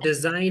arithmetics of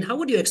design, how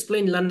would you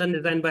explain London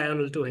Design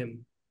Biennale to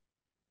him?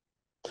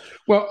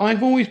 Well,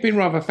 I've always been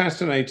rather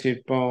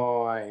fascinated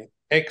by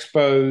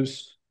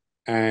expos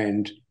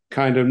and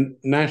kind of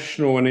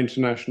national and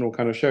international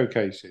kind of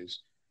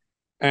showcases,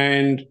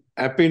 and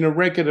I've been a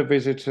regular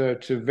visitor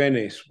to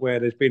Venice, where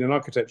there's been an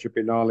architecture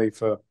biennale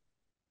for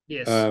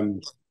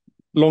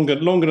longer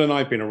than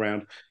I've been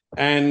around.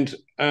 And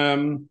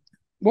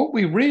what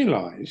we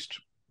realized,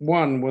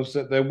 one, was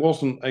that there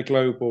wasn't a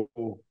global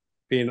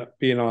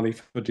biennale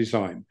for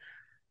design.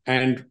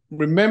 And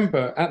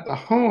remember, at the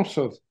heart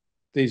of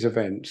these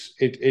events,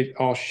 it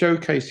are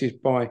showcases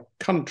by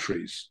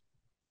countries.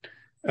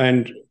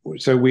 And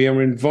so we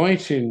are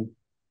inviting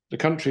the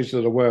countries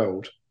of the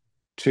world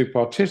to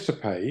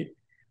participate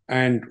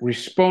and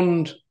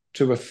respond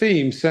to a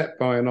theme set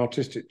by an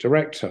artistic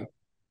director.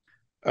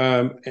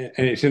 And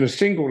it's in a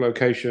single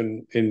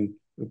location in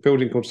a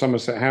building called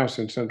Somerset House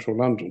in central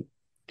London.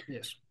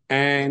 Yes.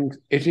 And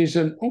it is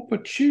an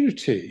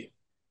opportunity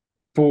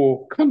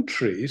for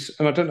countries,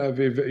 and I don't know if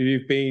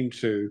you've been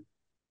to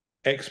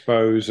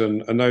expos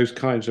and those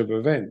kinds of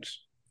events,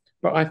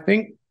 but I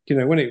think,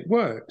 when it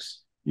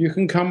works, you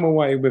can come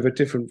away with a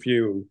different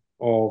view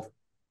of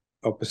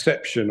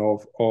perception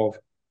of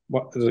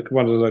one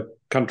of the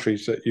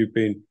countries that you've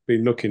been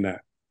looking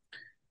at.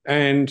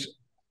 And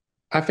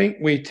I think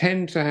we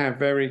tend to have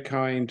very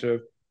kind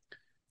of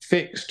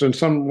fixed and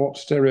somewhat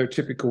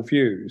stereotypical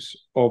views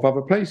of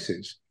other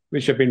places,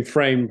 which have been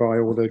framed by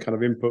all the kind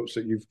of inputs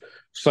that you've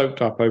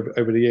soaked up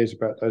over the years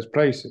about those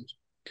places.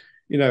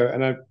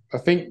 And I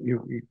think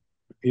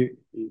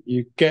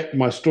you get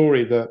my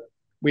story that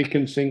we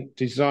can think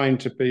design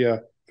to be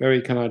a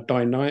very kind of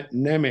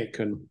dynamic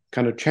and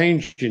kind of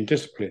changing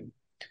discipline,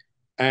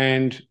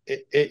 and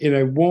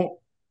what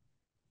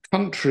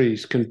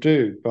countries can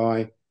do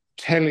by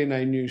telling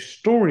a new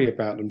story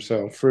about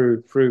themselves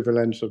through the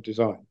lens of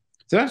design.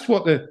 So that's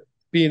what the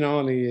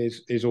Biennale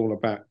is all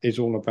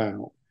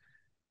about.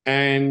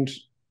 And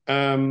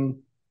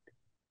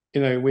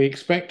we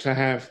expect to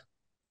have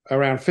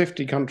around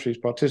 50 countries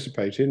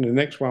participating. The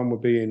next one will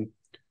be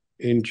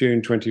in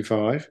June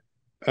 25.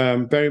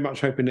 Very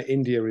much hoping that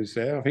India is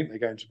there. I think they're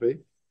going to be.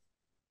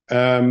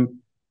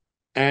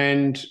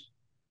 And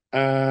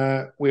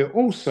we're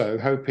also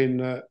hoping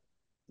that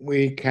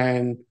we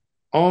can,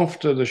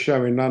 after the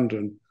show in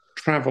London,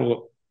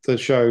 travel the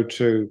show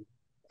to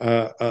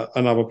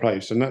another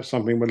place. And that's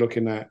something we're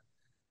looking at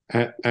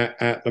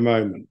the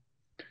moment.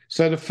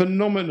 So the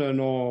phenomenon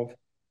of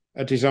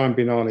a design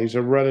biennale is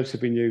a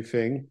relatively new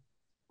thing.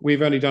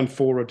 We've only done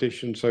 4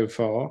 editions so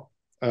far.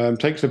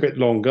 Takes a bit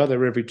longer.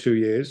 They're every 2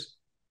 years.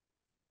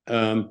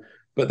 But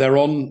they're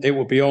on. It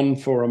will be on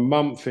for a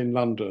month in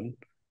London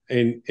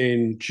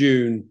in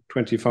June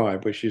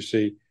 25, which is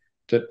the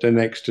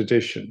next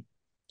edition.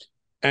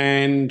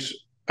 And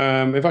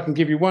if I can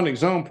give you one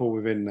example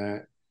within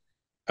that,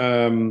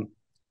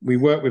 we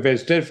worked with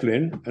Es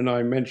Devlin, and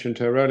I mentioned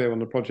her earlier on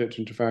the project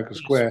in Trafalgar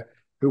Square,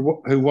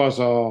 who was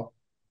our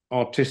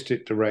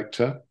artistic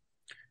director.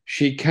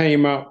 She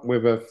came up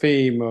with a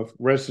theme of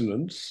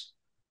resonance,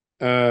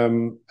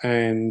 and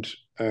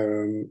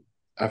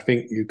I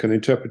think you can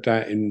interpret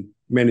that in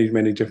many,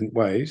 many different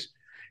ways.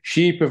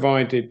 She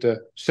provided the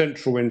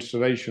central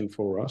installation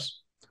for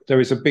us. There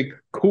is a big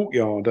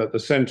courtyard at the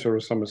centre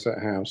of Somerset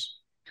House,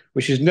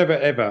 which has never,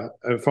 ever,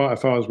 as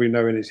far as we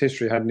know in its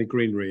history, had any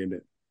greenery in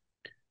it.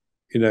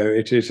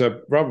 It is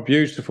a rather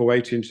beautiful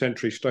 18th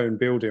century stone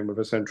building with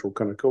a central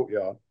kind of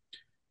courtyard.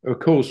 Of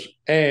course,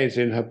 Ayres,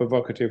 in her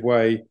provocative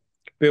way,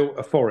 built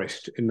a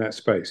forest in that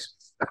space.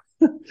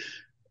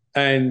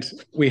 And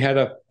we had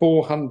a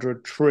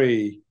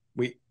 400-tree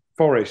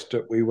forest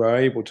that we were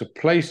able to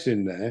place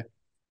in there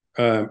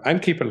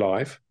and keep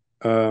alive,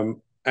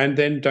 and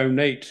then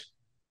donate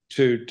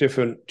to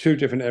two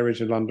different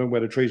areas in London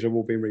where the trees have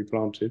all been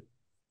replanted.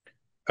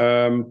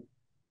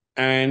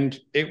 And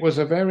it was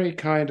a very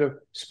kind of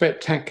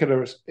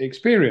spectacular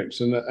experience.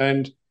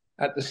 And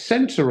at the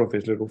center of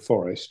this little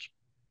forest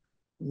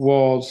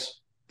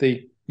was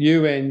the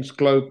UN's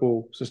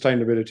global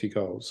sustainability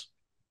goals.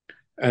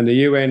 And the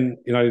UN,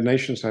 United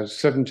Nations, has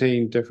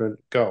 17 different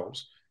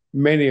goals,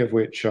 many of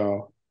which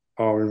are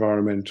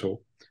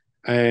environmental.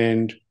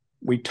 And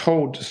we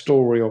told the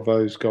story of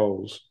those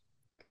goals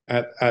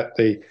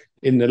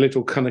in the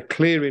little kind of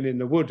clearing in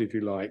the wood, if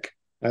you like,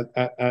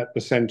 at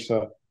the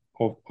center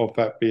of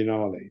that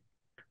Biennale.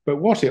 But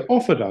what it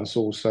offered us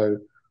also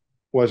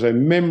was a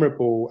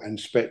memorable and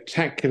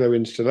spectacular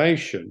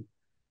installation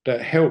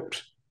that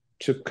helped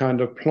to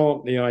kind of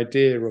plant the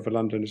idea of a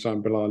London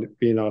Design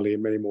Biennale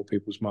in many more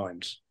people's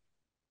minds.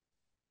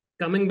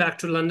 Coming back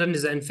to London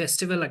Design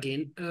Festival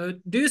again,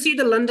 do you see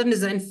the London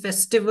Design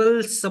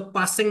Festival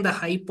surpassing the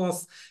hype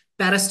of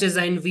Paris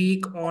Design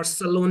Week or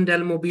Salon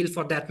del Mobile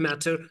for that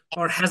matter,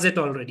 or has it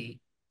already?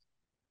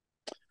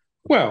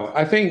 Well,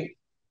 I think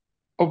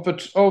of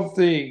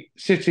the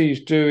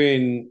cities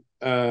doing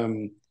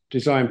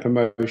design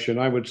promotion,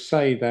 I would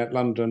say that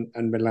London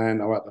and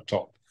Milan are at the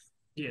top.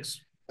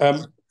 Yes.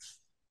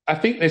 I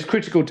think there's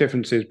critical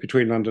differences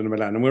between London and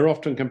Milan, and we're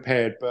often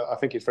compared, but I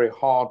think it's very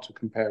hard to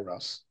compare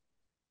us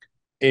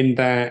in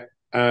that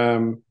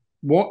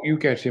what you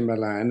get in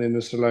Milan in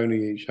the Salone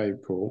each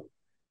April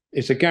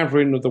is a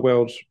gathering of the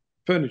world's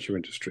furniture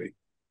industry.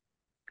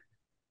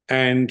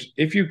 And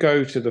if you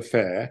go to the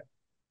fair,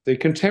 the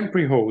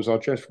contemporary halls are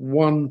just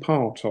one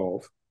part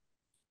of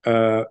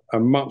a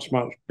much,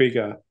 much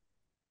bigger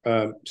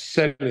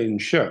selling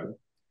show.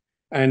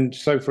 And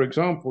so, for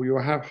example,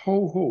 you'll have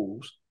whole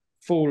halls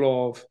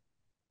full of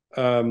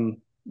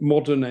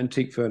modern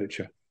antique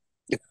furniture.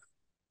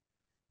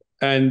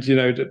 And,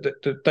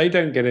 they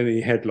don't get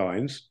any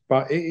headlines,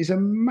 but it is a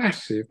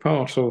massive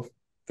part of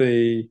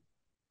the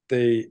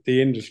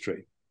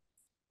industry.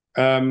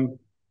 In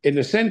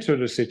the centre of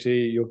the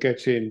city, you're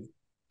getting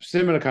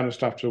similar kind of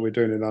stuff to what we're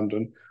doing in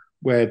London,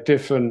 where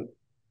different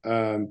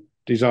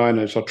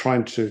designers are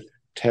trying to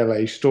tell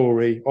a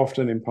story,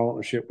 often in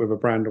partnership with a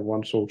brand of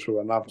one sort or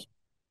another.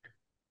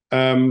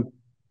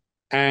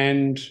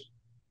 And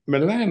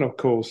Milan, of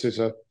course, is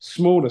a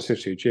smaller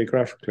city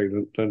geographically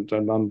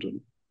than London.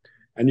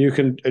 And you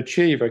can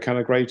achieve a kind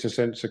of greater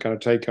sense of kind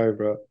of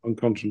takeover and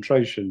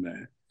concentration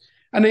there.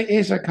 And it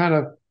is a kind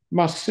of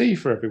must-see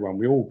for everyone.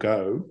 We all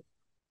go.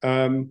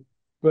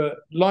 But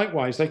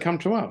likewise, they come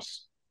to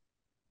us.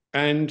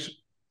 And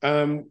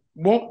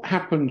what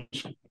happens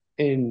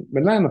in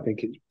Milan, I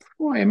think, is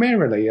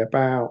primarily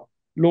about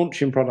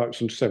launching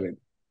products and selling.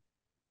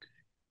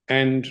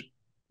 And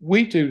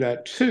we do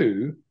that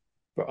too,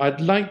 but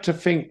I'd like to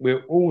think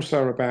we're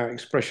also about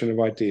expression of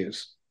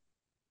ideas.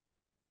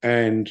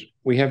 And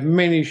we have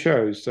many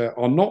shows that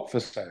are not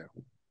for sale,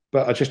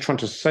 but are just trying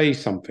to say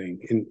something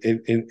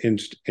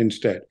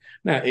instead.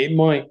 Now, it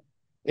might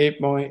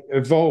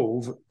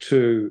evolve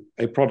to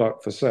a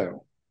product for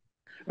sale.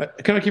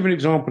 Can I give you an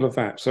example of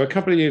that? So a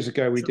couple of years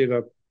ago, we did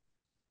a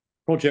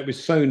project with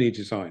Sony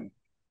Design,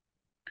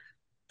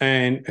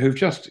 and who've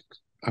just,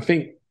 I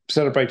think,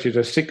 celebrated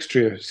a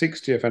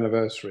 60th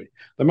anniversary.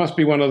 They must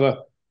be one of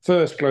the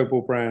first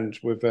global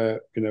brands with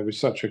with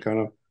such a kind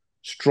of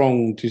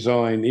strong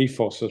design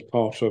ethos as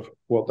part of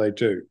what they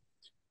do.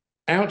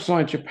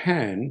 Outside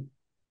Japan,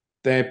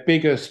 their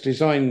biggest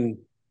design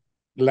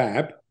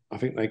lab, I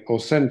think or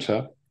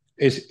center,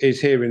 is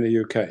here in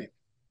the UK.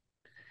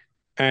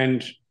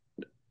 And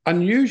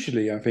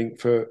unusually, I think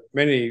for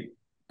many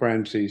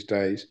brands these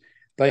days,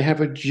 they have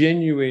a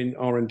genuine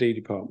R&D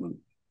department.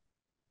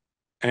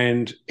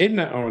 And in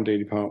that R&D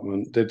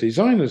department, the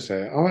designers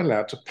there are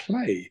allowed to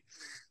play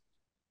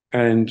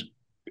and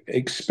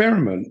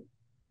experiment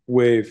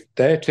with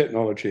their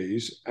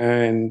technologies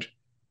and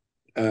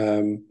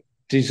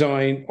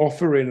design,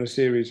 offering a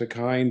series of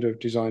kind of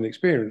design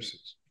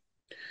experiences.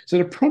 So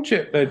the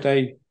project that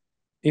they,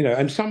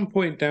 and some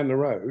point down the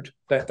road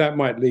that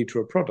might lead to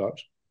a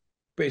product,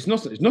 but it's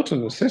not a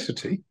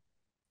necessity.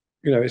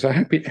 It's a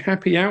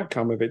happy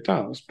outcome if it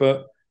does,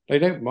 but they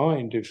don't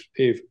mind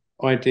if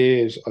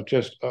ideas are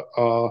just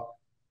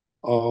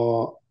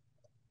an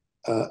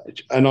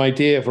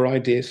idea for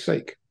idea's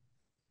sake.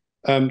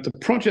 The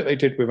project they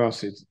did with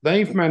us is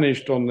they've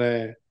managed on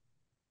their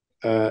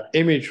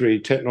imagery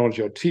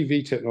technology or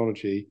TV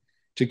technology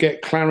to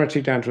get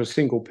clarity down to a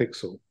single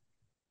pixel.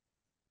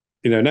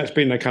 And that's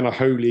been a kind of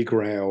holy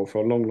grail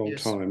for a long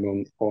time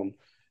on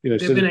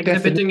They've been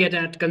exhibiting it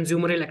at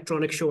Consumer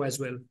Electronics Show as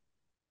well.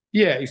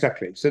 Yeah,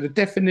 exactly. So the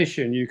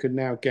definition you can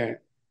now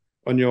get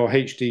on your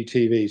HD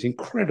TV is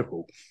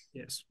incredible.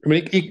 Yes. I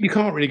mean, you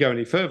can't really go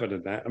any further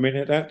than that. I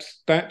mean,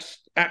 that's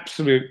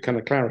absolute kind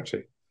of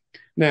clarity.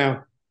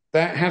 Now,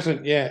 that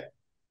hasn't yet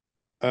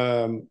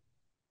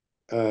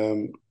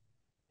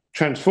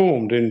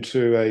transformed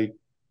into a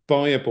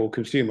viable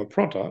consumer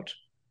product,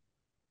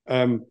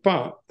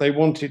 but they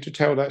wanted to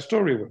tell that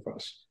story with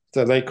us.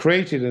 So they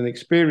created an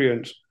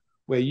experience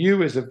where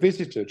you as a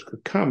visitor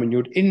could come and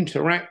you'd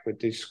interact with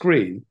this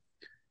screen,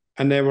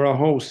 and there were a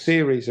whole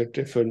series of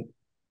different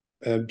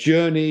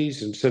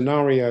journeys and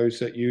scenarios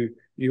that you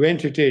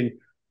entered in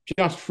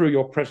just through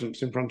your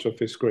presence in front of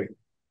this screen.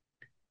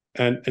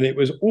 And it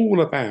was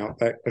all about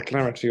the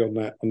clarity on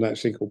that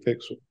single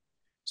pixel.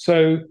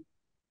 So,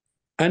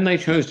 and they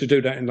chose to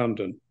do that in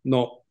London,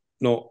 not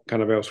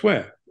kind of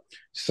elsewhere.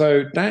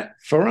 So that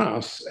for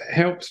us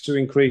helps to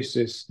increase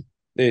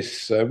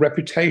this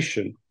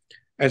reputation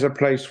as a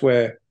place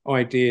where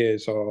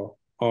ideas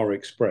are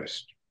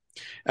expressed.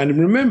 And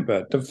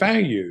remember, the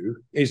value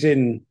is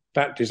in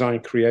that design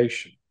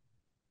creation.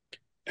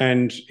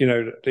 And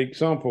the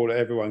example that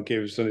everyone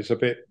gives, and it's a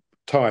bit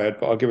tired,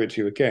 but I'll give it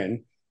to you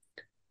again.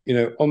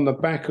 On the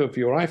back of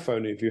your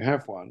iPhone, if you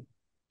have one,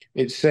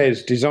 it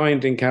says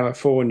designed in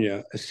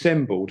California,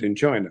 assembled in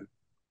China.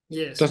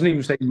 Yes. It doesn't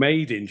even say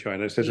made in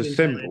China, it says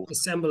assembled.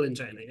 Assembled in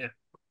China, yeah.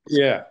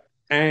 Yeah.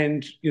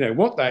 And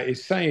what that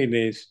is saying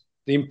is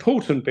the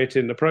important bit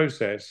in the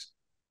process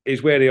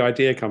is where the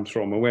idea comes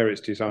from and where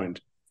it's designed.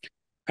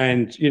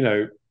 And,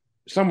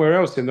 somewhere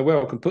else in the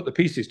world can put the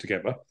pieces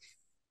together.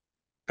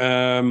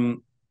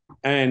 And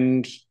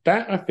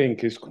that, I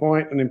think, is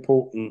quite an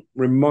important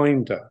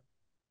reminder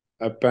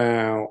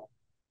about,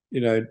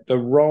 the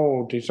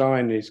role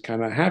design is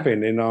kind of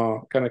having in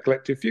our kind of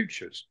collective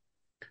futures.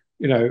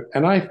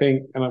 And I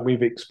think, and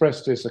we've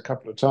expressed this a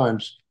couple of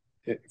times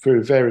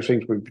through various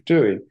things we've been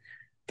doing,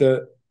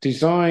 that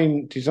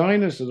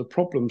designers are the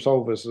problem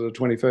solvers of the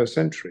 21st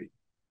century.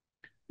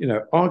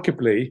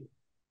 Arguably,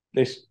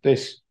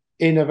 this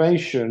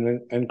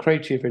innovation and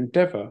creative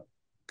endeavor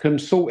can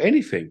sort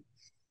anything.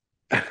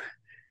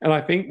 And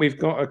I think we've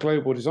got a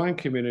global design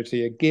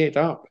community geared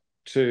up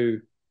to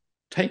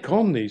take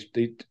on these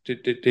big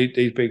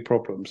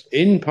problems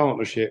in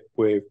partnership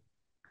with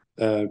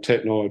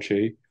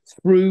technology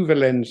through the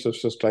lens of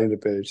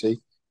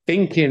sustainability,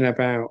 thinking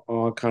about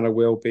our kind of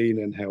well-being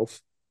and health.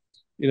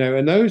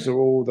 And those are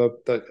all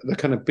the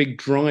kind of big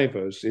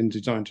drivers in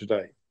design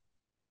today.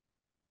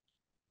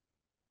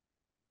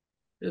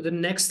 The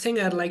next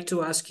thing I'd like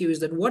to ask you is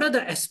that what are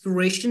the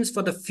aspirations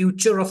for the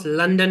future of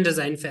London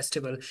Design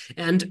Festival,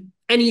 and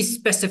any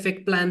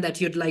specific plan that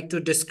you'd like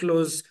to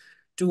disclose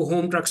to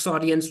Homecrux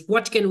audience?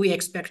 What can we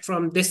expect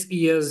from this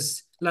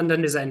year's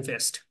London Design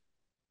Fest?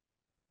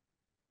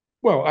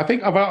 Well, I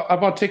think I've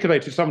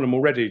articulated some of them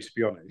already, to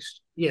be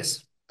honest.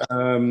 Yes.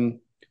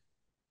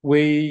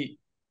 We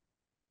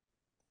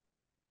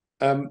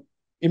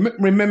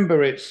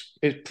remember it's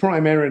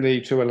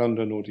primarily to a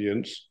London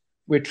audience.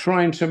 We're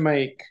trying to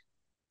make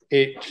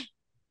it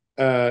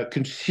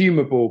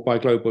consumable by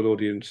global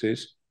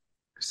audiences.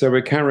 So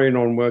we're carrying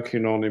on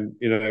working on,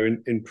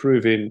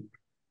 improving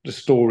the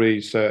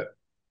stories,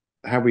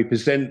 how we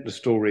present the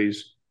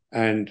stories,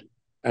 and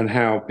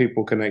how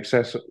people can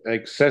access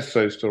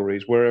those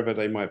stories wherever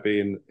they might be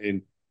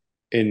in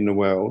the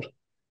world.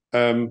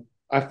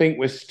 I think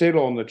we're still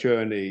on the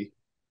journey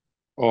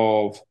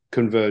of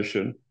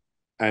conversion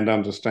and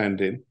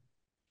understanding,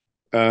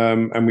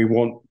 and we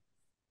want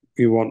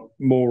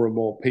more and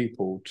more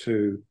people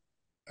to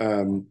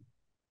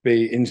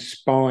be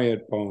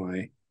inspired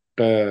by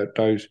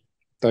those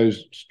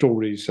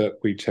stories that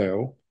we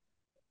tell.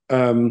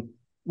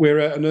 We're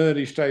at an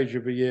early stage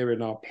of the year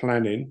in our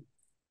planning,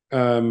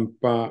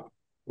 but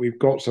we've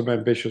got some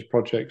ambitious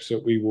projects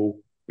that we will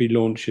be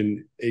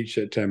launching each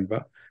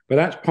September. But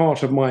that's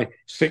part of my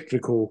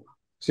cyclical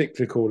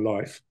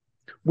life.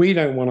 We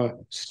don't want to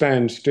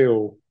stand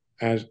still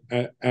as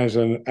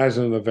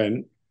an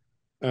event.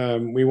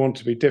 We want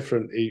to be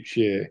different each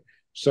year.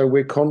 So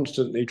we're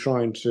constantly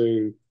trying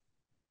to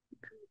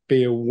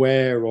be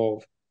aware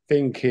of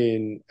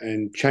thinking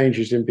and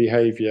changes in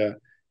behavior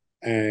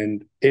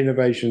and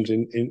innovations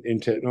in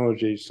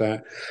technologies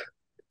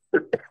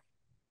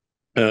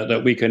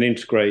that we can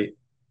integrate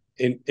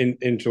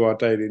into our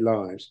daily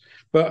lives.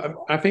 But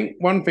I think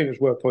one thing that's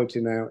worth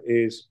pointing out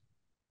is,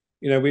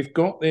 we've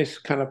got this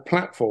kind of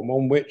platform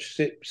on which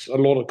sits a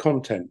lot of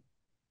content.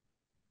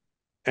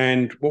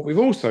 And what we've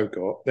also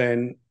got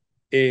then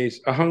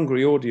is a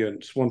hungry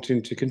audience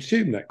wanting to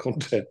consume that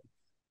content.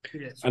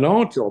 Yes. And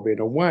our job, in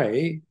a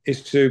way,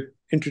 is to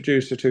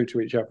introduce the two to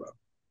each other.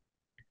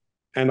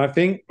 And I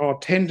think our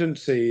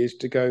tendency is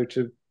to go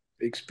to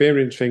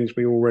experience things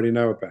we already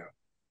know about.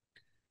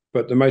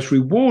 But the most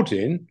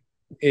rewarding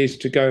is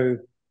to go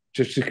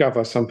to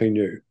discover something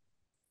new.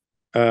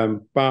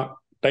 But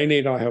they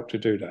need our help to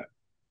do that.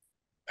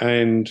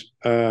 And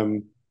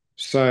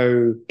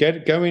so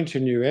go into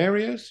new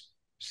areas,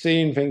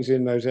 seeing things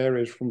in those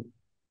areas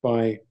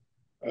by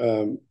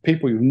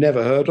people you've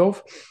never heard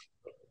of,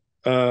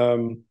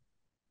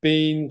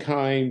 being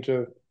kind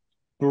of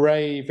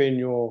brave in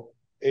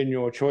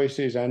your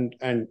choices and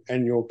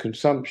your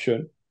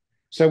consumption.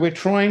 So we're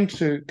trying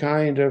to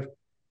kind of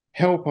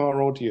help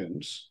our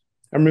audience.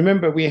 And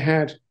remember,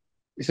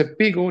 it's a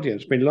big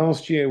audience. I mean,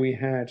 last year we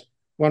had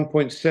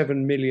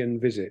 1.7 million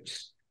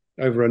visits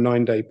over a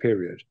 9-day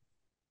period.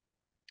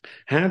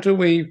 How do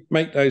we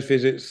make those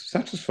visits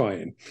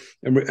satisfying?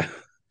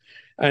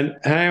 And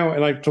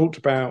I've talked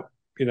about,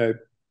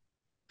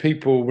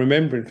 people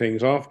remembering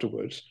things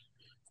afterwards.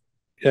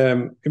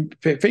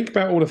 Think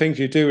about all the things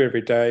you do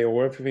every day,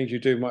 or everything you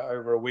do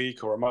over a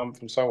week or a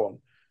month and so on.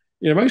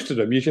 Most of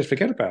them you just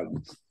forget about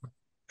them.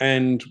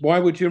 And why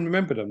would you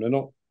remember them?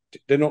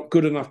 They're not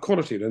good enough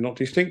quality. They're not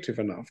distinctive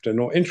enough. They're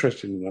not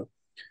interesting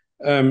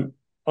enough.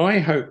 I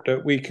hope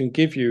that we can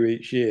give you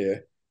each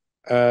year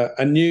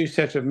a new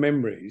set of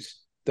memories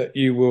that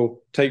you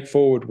will take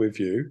forward with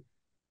you,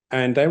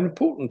 and they're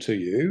important to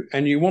you,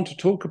 and you want to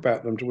talk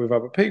about them with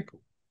other people.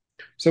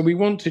 So we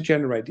want to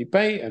generate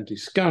debate and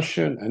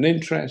discussion and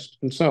interest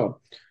and so on.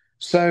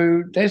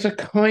 So there's a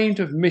kind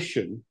of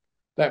mission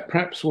that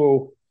perhaps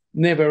will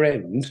never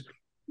end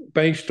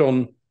based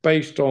on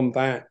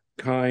that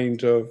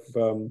kind of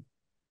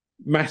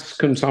mass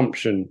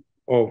consumption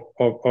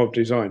of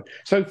design.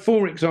 So,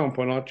 for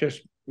example, and I'll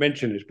just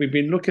mention this, we've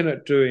been looking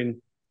at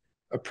doing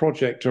a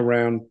project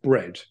around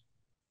bread.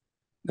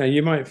 Now,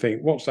 you might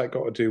think, what's that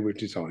got to do with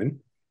design?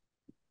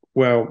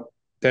 Well,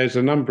 there's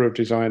a number of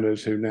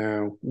designers who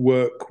now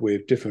work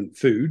with different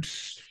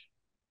foods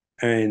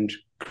and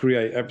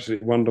create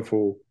absolutely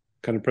wonderful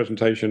kind of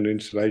presentation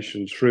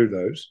installations through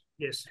those.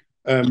 Yes.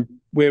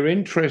 We're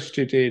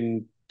interested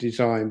in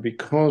design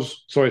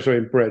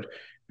in bread,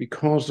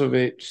 because of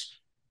its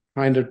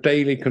kind of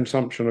daily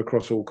consumption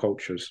across all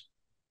cultures.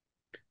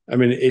 I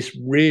mean, it's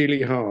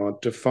really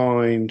hard to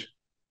find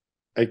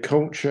a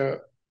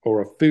culture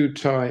or a food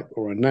type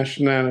or a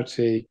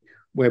nationality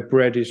where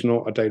bread is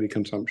not a daily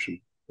consumption.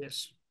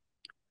 Yes.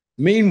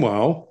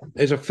 Meanwhile,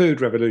 there's a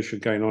food revolution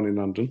going on in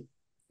London.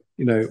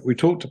 We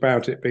talked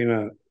about it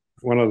being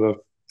one of the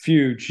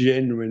few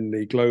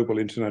genuinely global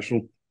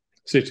international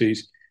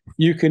cities.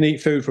 You can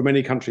eat food from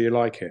any country you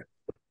like here.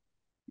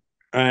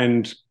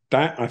 And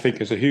that, I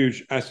think, is a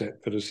huge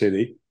asset for the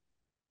city.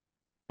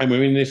 And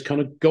we're in this kind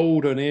of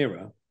golden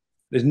era.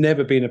 There's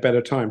never been a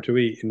better time to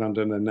eat in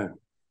London than now.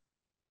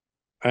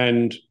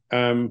 And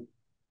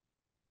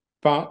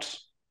but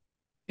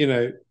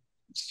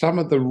some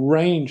of the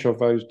range of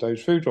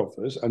those food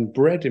offers, and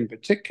bread in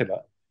particular,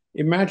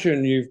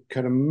 imagine you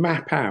kind of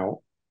map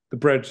out the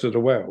breads of the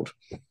world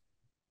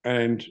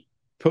and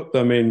put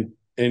them in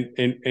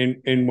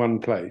one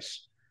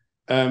place.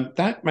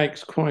 That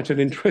makes quite an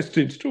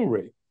interesting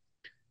story.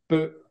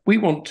 But we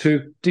want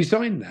to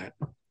design that.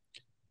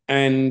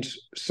 And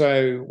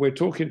so we're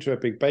talking to a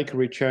big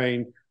bakery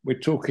chain.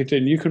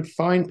 You can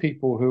find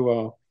people who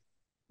are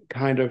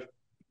kind of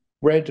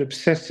bread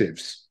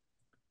obsessives.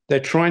 They're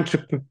trying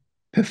to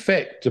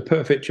perfect the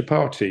perfect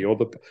chapati or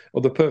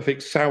the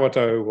perfect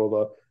sourdough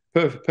or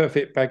the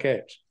perfect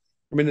baguette.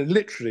 I mean,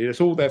 literally,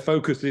 that's all their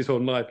focus is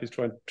on life, is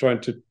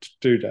trying to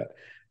do that.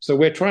 So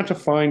we're trying to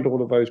find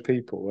all of those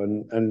people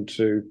and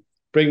to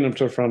bring them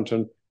to the front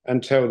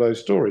and tell those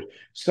stories.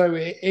 So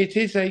it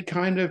is a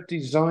kind of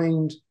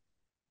designed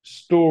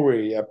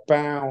story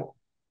about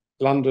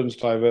London's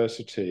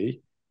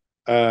diversity,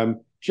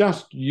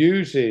 just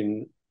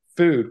using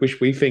food, which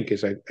we think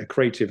is a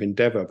creative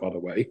endeavor, by the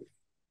way.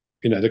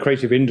 The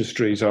creative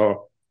industries are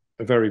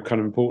a very kind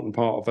of important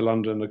part of the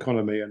London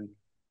economy, and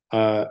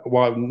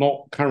while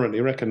not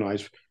currently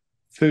recognised,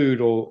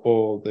 food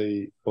or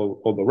the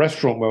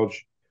restaurant world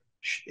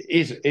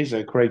is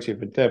a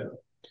creative endeavor,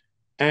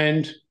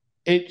 and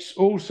it's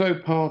also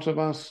part of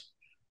us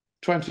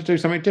trying to do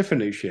something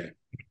different each year.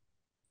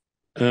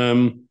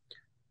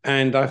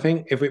 And I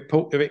think if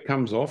it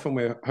comes off, and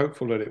we're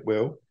hopeful that it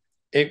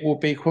will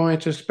be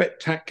quite a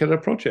spectacular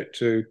project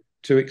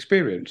to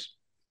experience.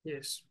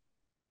 Yes.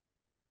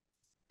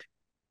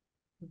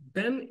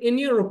 Ben, in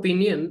your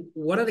opinion,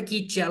 what are the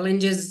key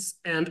challenges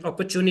and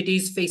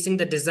opportunities facing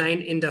the design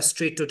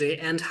industry today,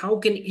 and how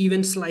can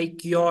events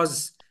like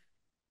yours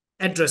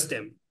address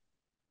them?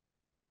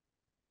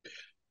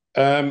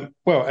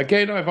 Well,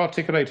 again, I've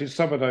articulated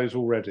some of those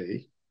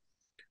already.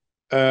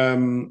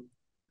 I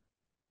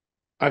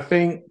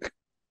think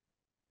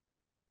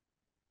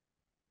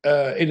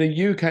in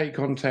a UK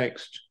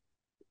context,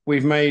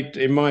 we've made,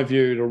 in my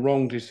view, the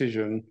wrong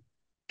decision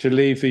to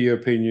leave the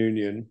European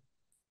Union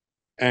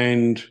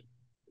and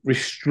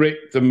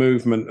restrict the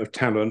movement of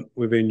talent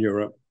within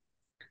Europe.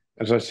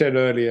 As I said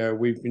earlier,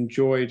 we've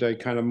enjoyed a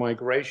kind of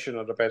migration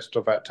of the best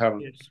of that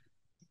talent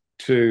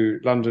to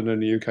London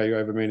and the UK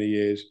over many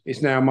years.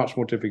 It's now much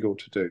more difficult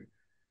to do.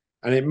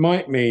 And it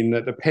might mean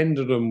that the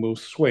pendulum will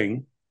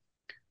swing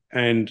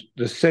and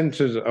the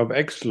centres of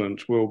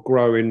excellence will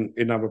grow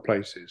in other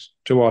places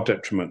to our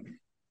detriment.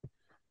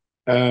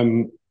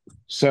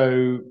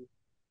 So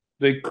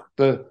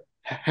the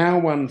how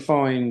one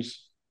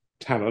finds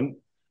talent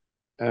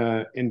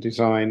in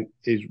design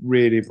is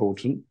really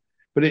important,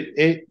 but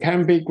it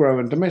can be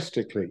grown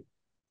domestically.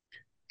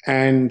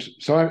 And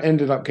so I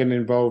ended up getting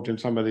involved in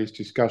some of these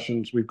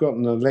discussions. We've got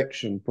an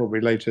election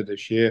probably later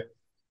this year.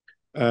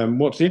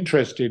 What's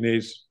interesting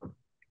is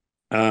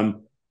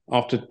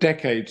after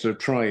decades of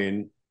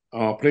trying,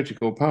 our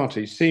political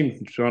parties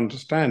seem to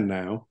understand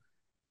now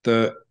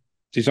that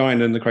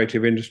design and the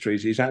creative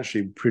industries is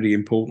actually pretty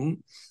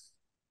important.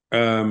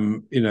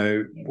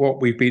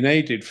 What we've been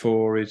aided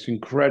for is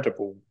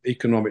incredible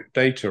economic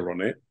data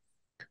on it.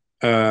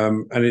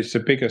 And it's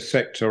the biggest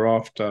sector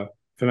after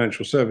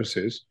financial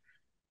services,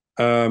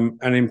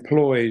 and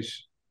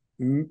employs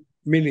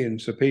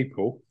millions of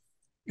people.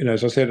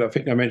 As I said, I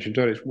think I mentioned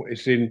earlier,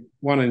 it's in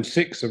 1 in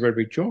 6 of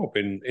every job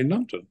in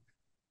London.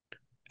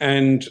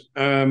 And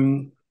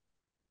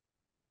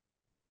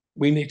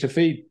we need to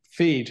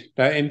feed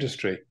that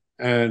industry.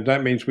 And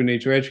that means we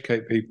need to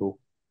educate people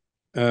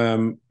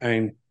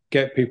and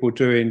get people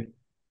doing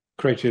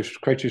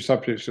creative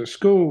subjects at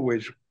school,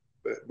 which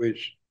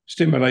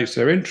stimulates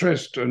their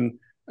interest, and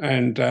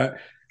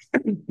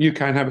you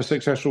can have a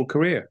successful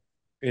career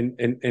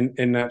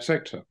in that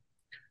sector.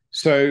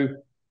 So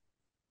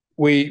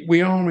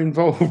we are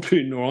involved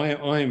in, or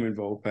I am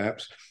involved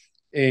perhaps,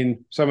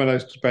 in some of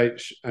those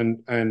debates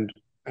and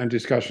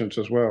discussions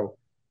as well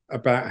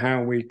about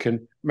how we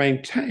can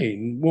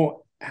maintain what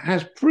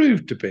has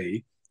proved to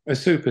be a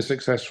super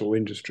successful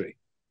industry.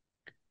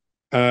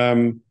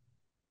 If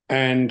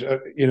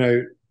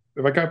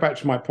I go back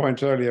to my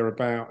point earlier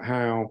about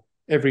how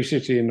every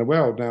city in the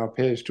world now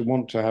appears to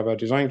want to have a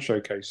design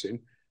showcasing,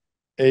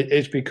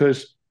 it's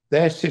because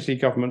their city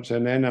governments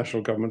and their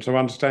national governments are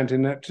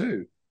understanding that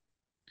too.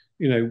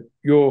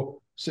 Your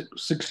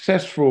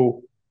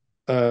successful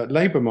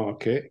labour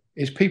market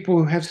is people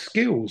who have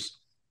skills,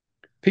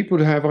 people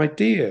who have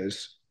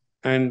ideas,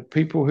 and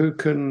people who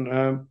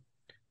can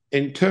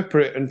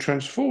interpret and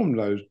transform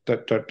those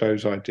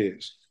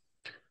ideas.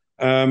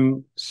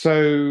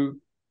 So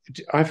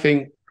I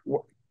think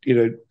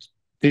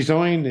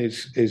design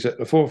is at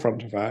the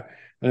forefront of that,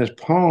 and as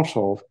part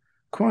of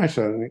quite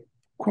a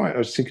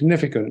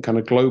significant kind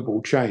of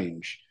global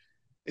change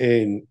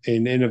in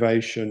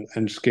innovation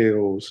and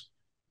skills,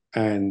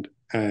 and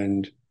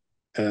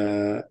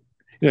so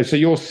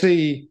you'll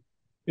see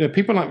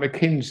people like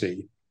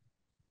McKinsey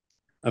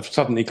have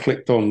suddenly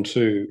clicked on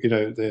to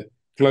the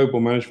global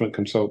management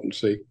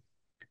consultancy,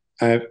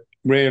 have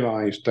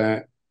realized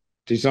that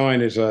design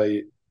is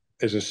a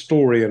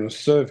story and a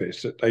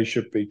service that they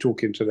should be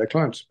talking to their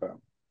clients about.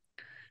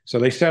 So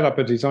they set up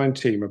a design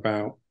team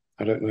about,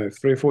 I don't know,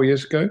 3 or 4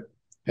 years ago,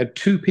 had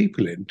 2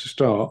 people in to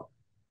start.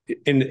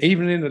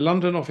 Even in the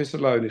London office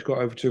alone, it's got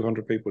over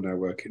 200 people now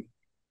working.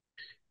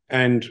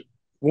 And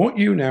what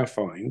you now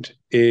find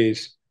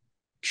is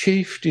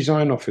chief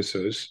design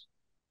officers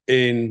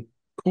in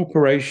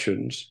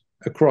corporations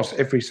across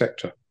every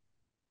sector.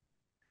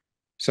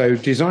 So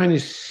design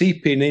is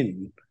seeping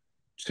in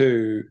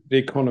to the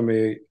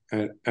economy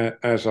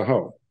as a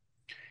whole.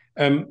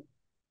 London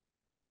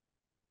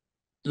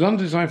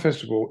Design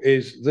Festival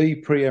is the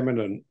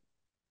preeminent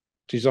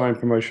design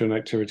promotion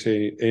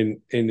activity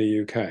in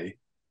the UK.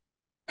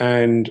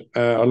 And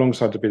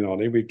alongside the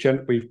Biennale,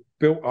 we've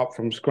built up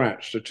from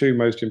scratch the 2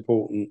 most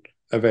important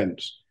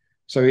events.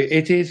 So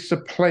it is the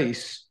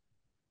place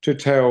to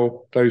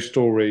tell those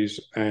stories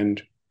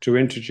and to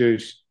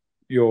introduce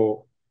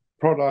your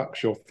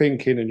products, your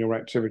thinking, and your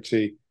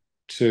activity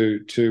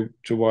to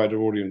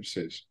wider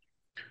audiences.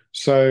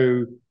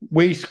 So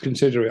we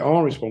consider it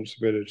our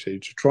responsibility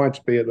to try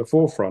to be at the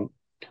forefront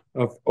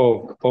of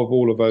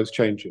all of those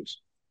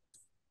changes.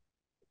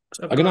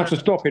 So I'm going to have to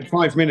stop in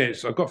 5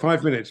 minutes. I've got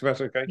 5 minutes, if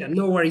that's okay. yeah,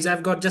 no worries.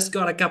 I've just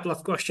got a couple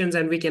of questions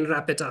and we can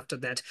wrap it after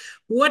that.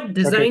 What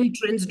design Okay.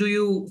 trends do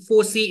you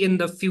foresee in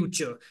the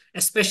future,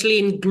 especially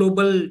in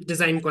global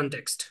design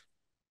context?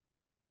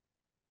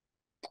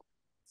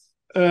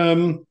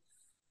 Well,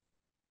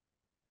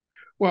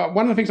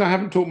 one of the things I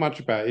haven't talked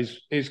much about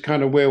is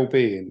kind of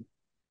well-being.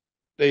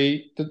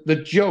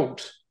 The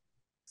jolt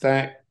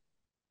that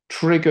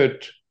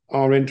triggered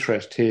our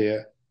interest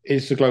here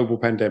is the global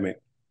pandemic.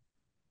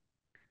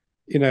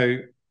 You know,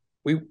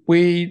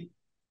 we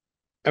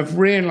have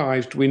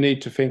realized we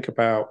need to think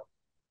about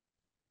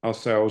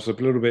ourselves a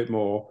little bit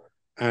more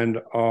and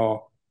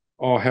our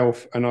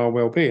health and our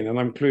well-being, and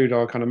I include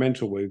our kind of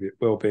mental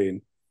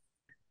well-being.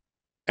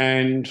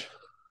 And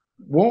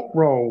what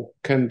role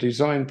can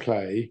design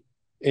play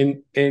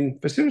in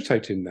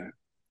facilitating that?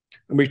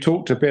 And we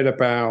talked a bit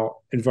about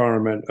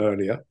environment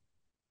earlier,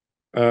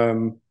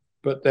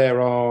 but there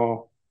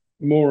are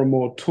more and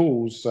more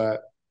tools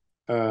that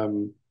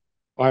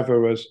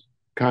either as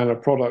kind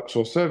of products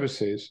or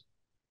services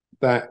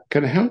that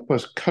can help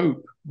us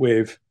cope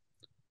with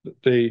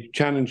the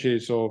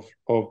challenges of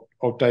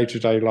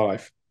day-to-day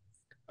life.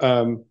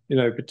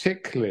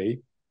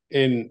 Particularly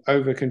in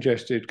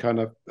over-congested kind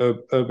of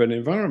urban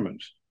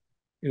environments.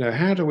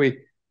 How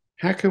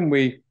can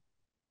we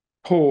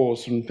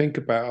pause and think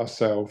about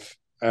ourselves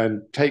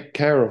and take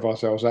care of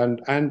ourselves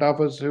and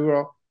others who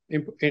are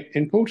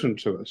important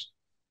to us?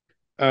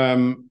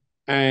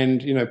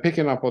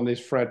 Picking up on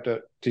this thread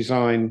that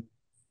design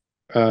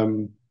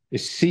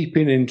is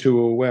seeping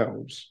into our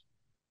worlds.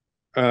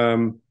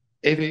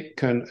 If it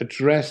can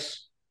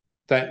address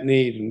that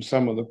need and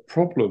some of the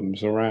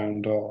problems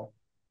around our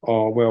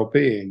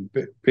well-being,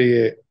 be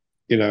it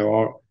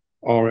our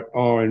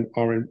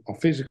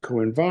physical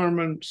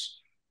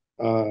environments,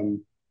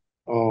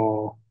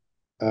 our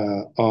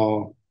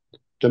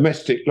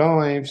domestic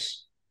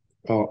lives,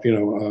 our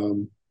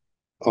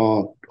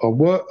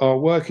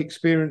work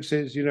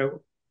experiences.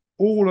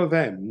 All of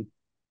them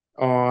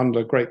are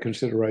under great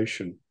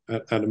consideration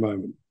at the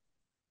moment.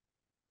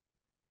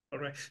 All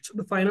right. So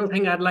the final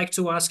thing I'd like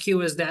to ask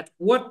you is that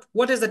what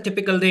is a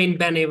typical day in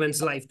Ben Evans'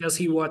 life? Does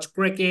he watch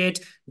cricket?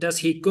 Does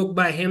he cook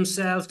by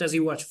himself? Does he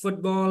watch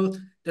football?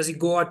 Does he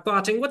go out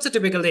partying? What's a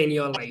typical day in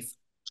your life?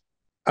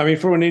 I mean,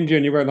 for an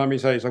Indian, you won't let me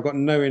say this. I've got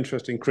no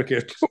interest in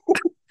cricket.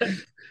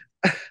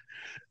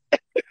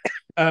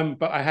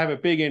 But I have a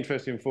big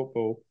interest in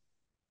football.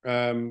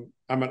 I'm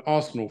an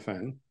Arsenal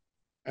fan.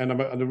 And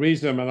the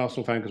reason I'm an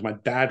Arsenal fan because my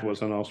dad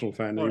was an Arsenal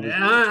fan.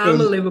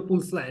 I'm a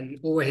Liverpool fan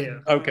over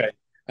here. Okay.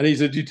 And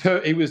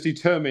he was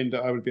determined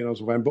that I would be an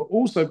Arsenal fan, but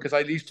also because I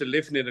used to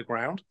live near the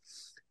ground.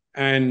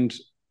 And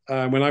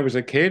when I was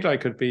a kid, I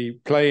could be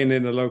playing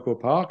in the local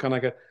park and I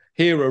could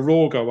hear a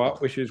roar go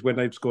up, which is when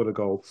they'd scored a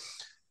goal.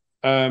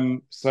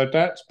 So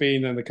that's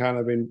been a kind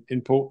of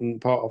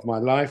important part of my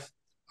life.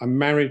 I'm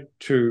married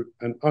to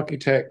an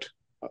architect,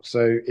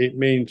 so it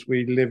means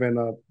we live in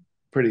a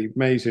pretty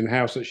amazing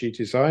house that she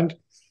designed.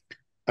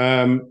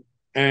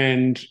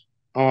 And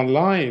our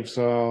lives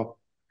are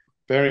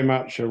very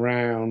much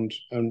around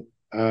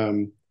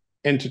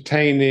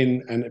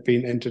entertaining and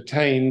being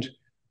entertained,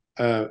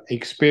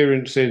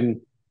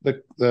 experiencing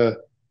the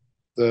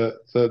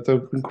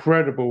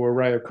incredible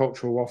array of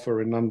cultural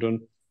offer in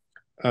London,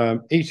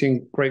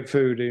 eating great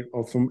food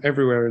from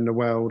everywhere in the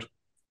world,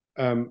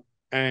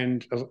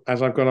 and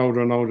as I've got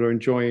older and older,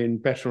 enjoying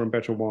better and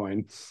better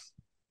wine.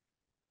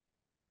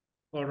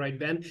 All right,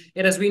 Ben.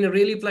 It has been a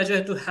really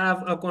pleasure to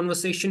have a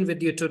conversation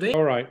with you today.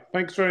 All right.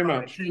 Thanks very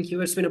much. Thank you.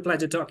 It's been a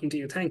pleasure talking to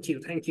you. Thank you.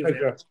 Thank you.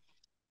 Pleasure.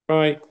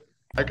 Bye.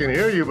 I can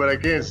hear you, but I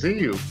can't see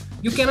you.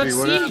 You cannot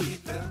see me.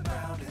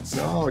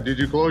 No, did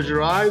you close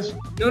your eyes?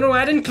 No,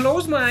 I didn't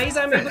close my eyes.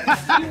 I'm able to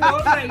see you all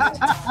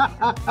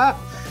right.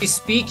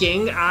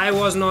 Speaking, I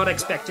was not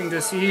expecting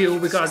to see you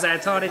because I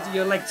thought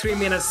you're like 3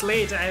 minutes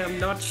late. I am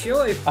not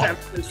sure if I'm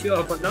still show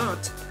up or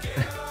not.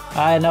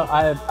 I know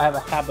I have a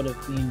habit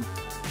of being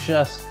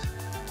just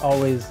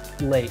always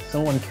late.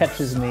 Someone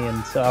catches me,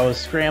 and so I was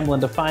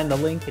scrambling to find the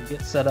link and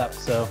get set up.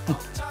 So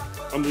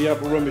And the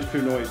other room is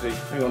too noisy.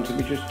 Hang on, let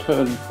me just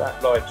turn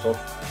that light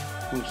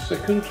off. 1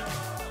 second.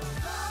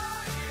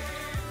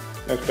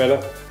 That's better.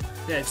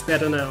 Yeah, it's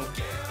better now.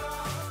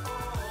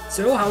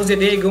 So, how's your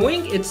day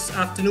going? It's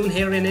afternoon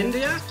here in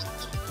India.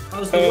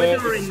 How's the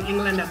weather in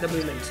England at the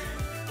moment?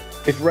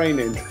 It's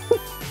raining.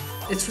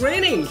 It's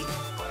raining.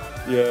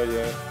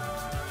 Yeah.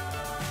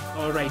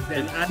 All right,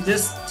 then. I'll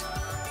just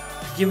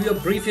give you a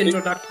brief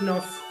introduction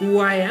of who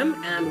I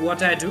am and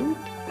what I do.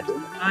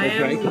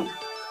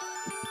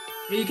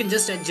 You can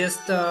just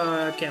adjust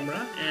the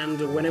camera,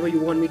 and whenever you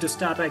want me to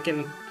start, I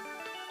can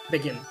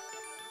begin.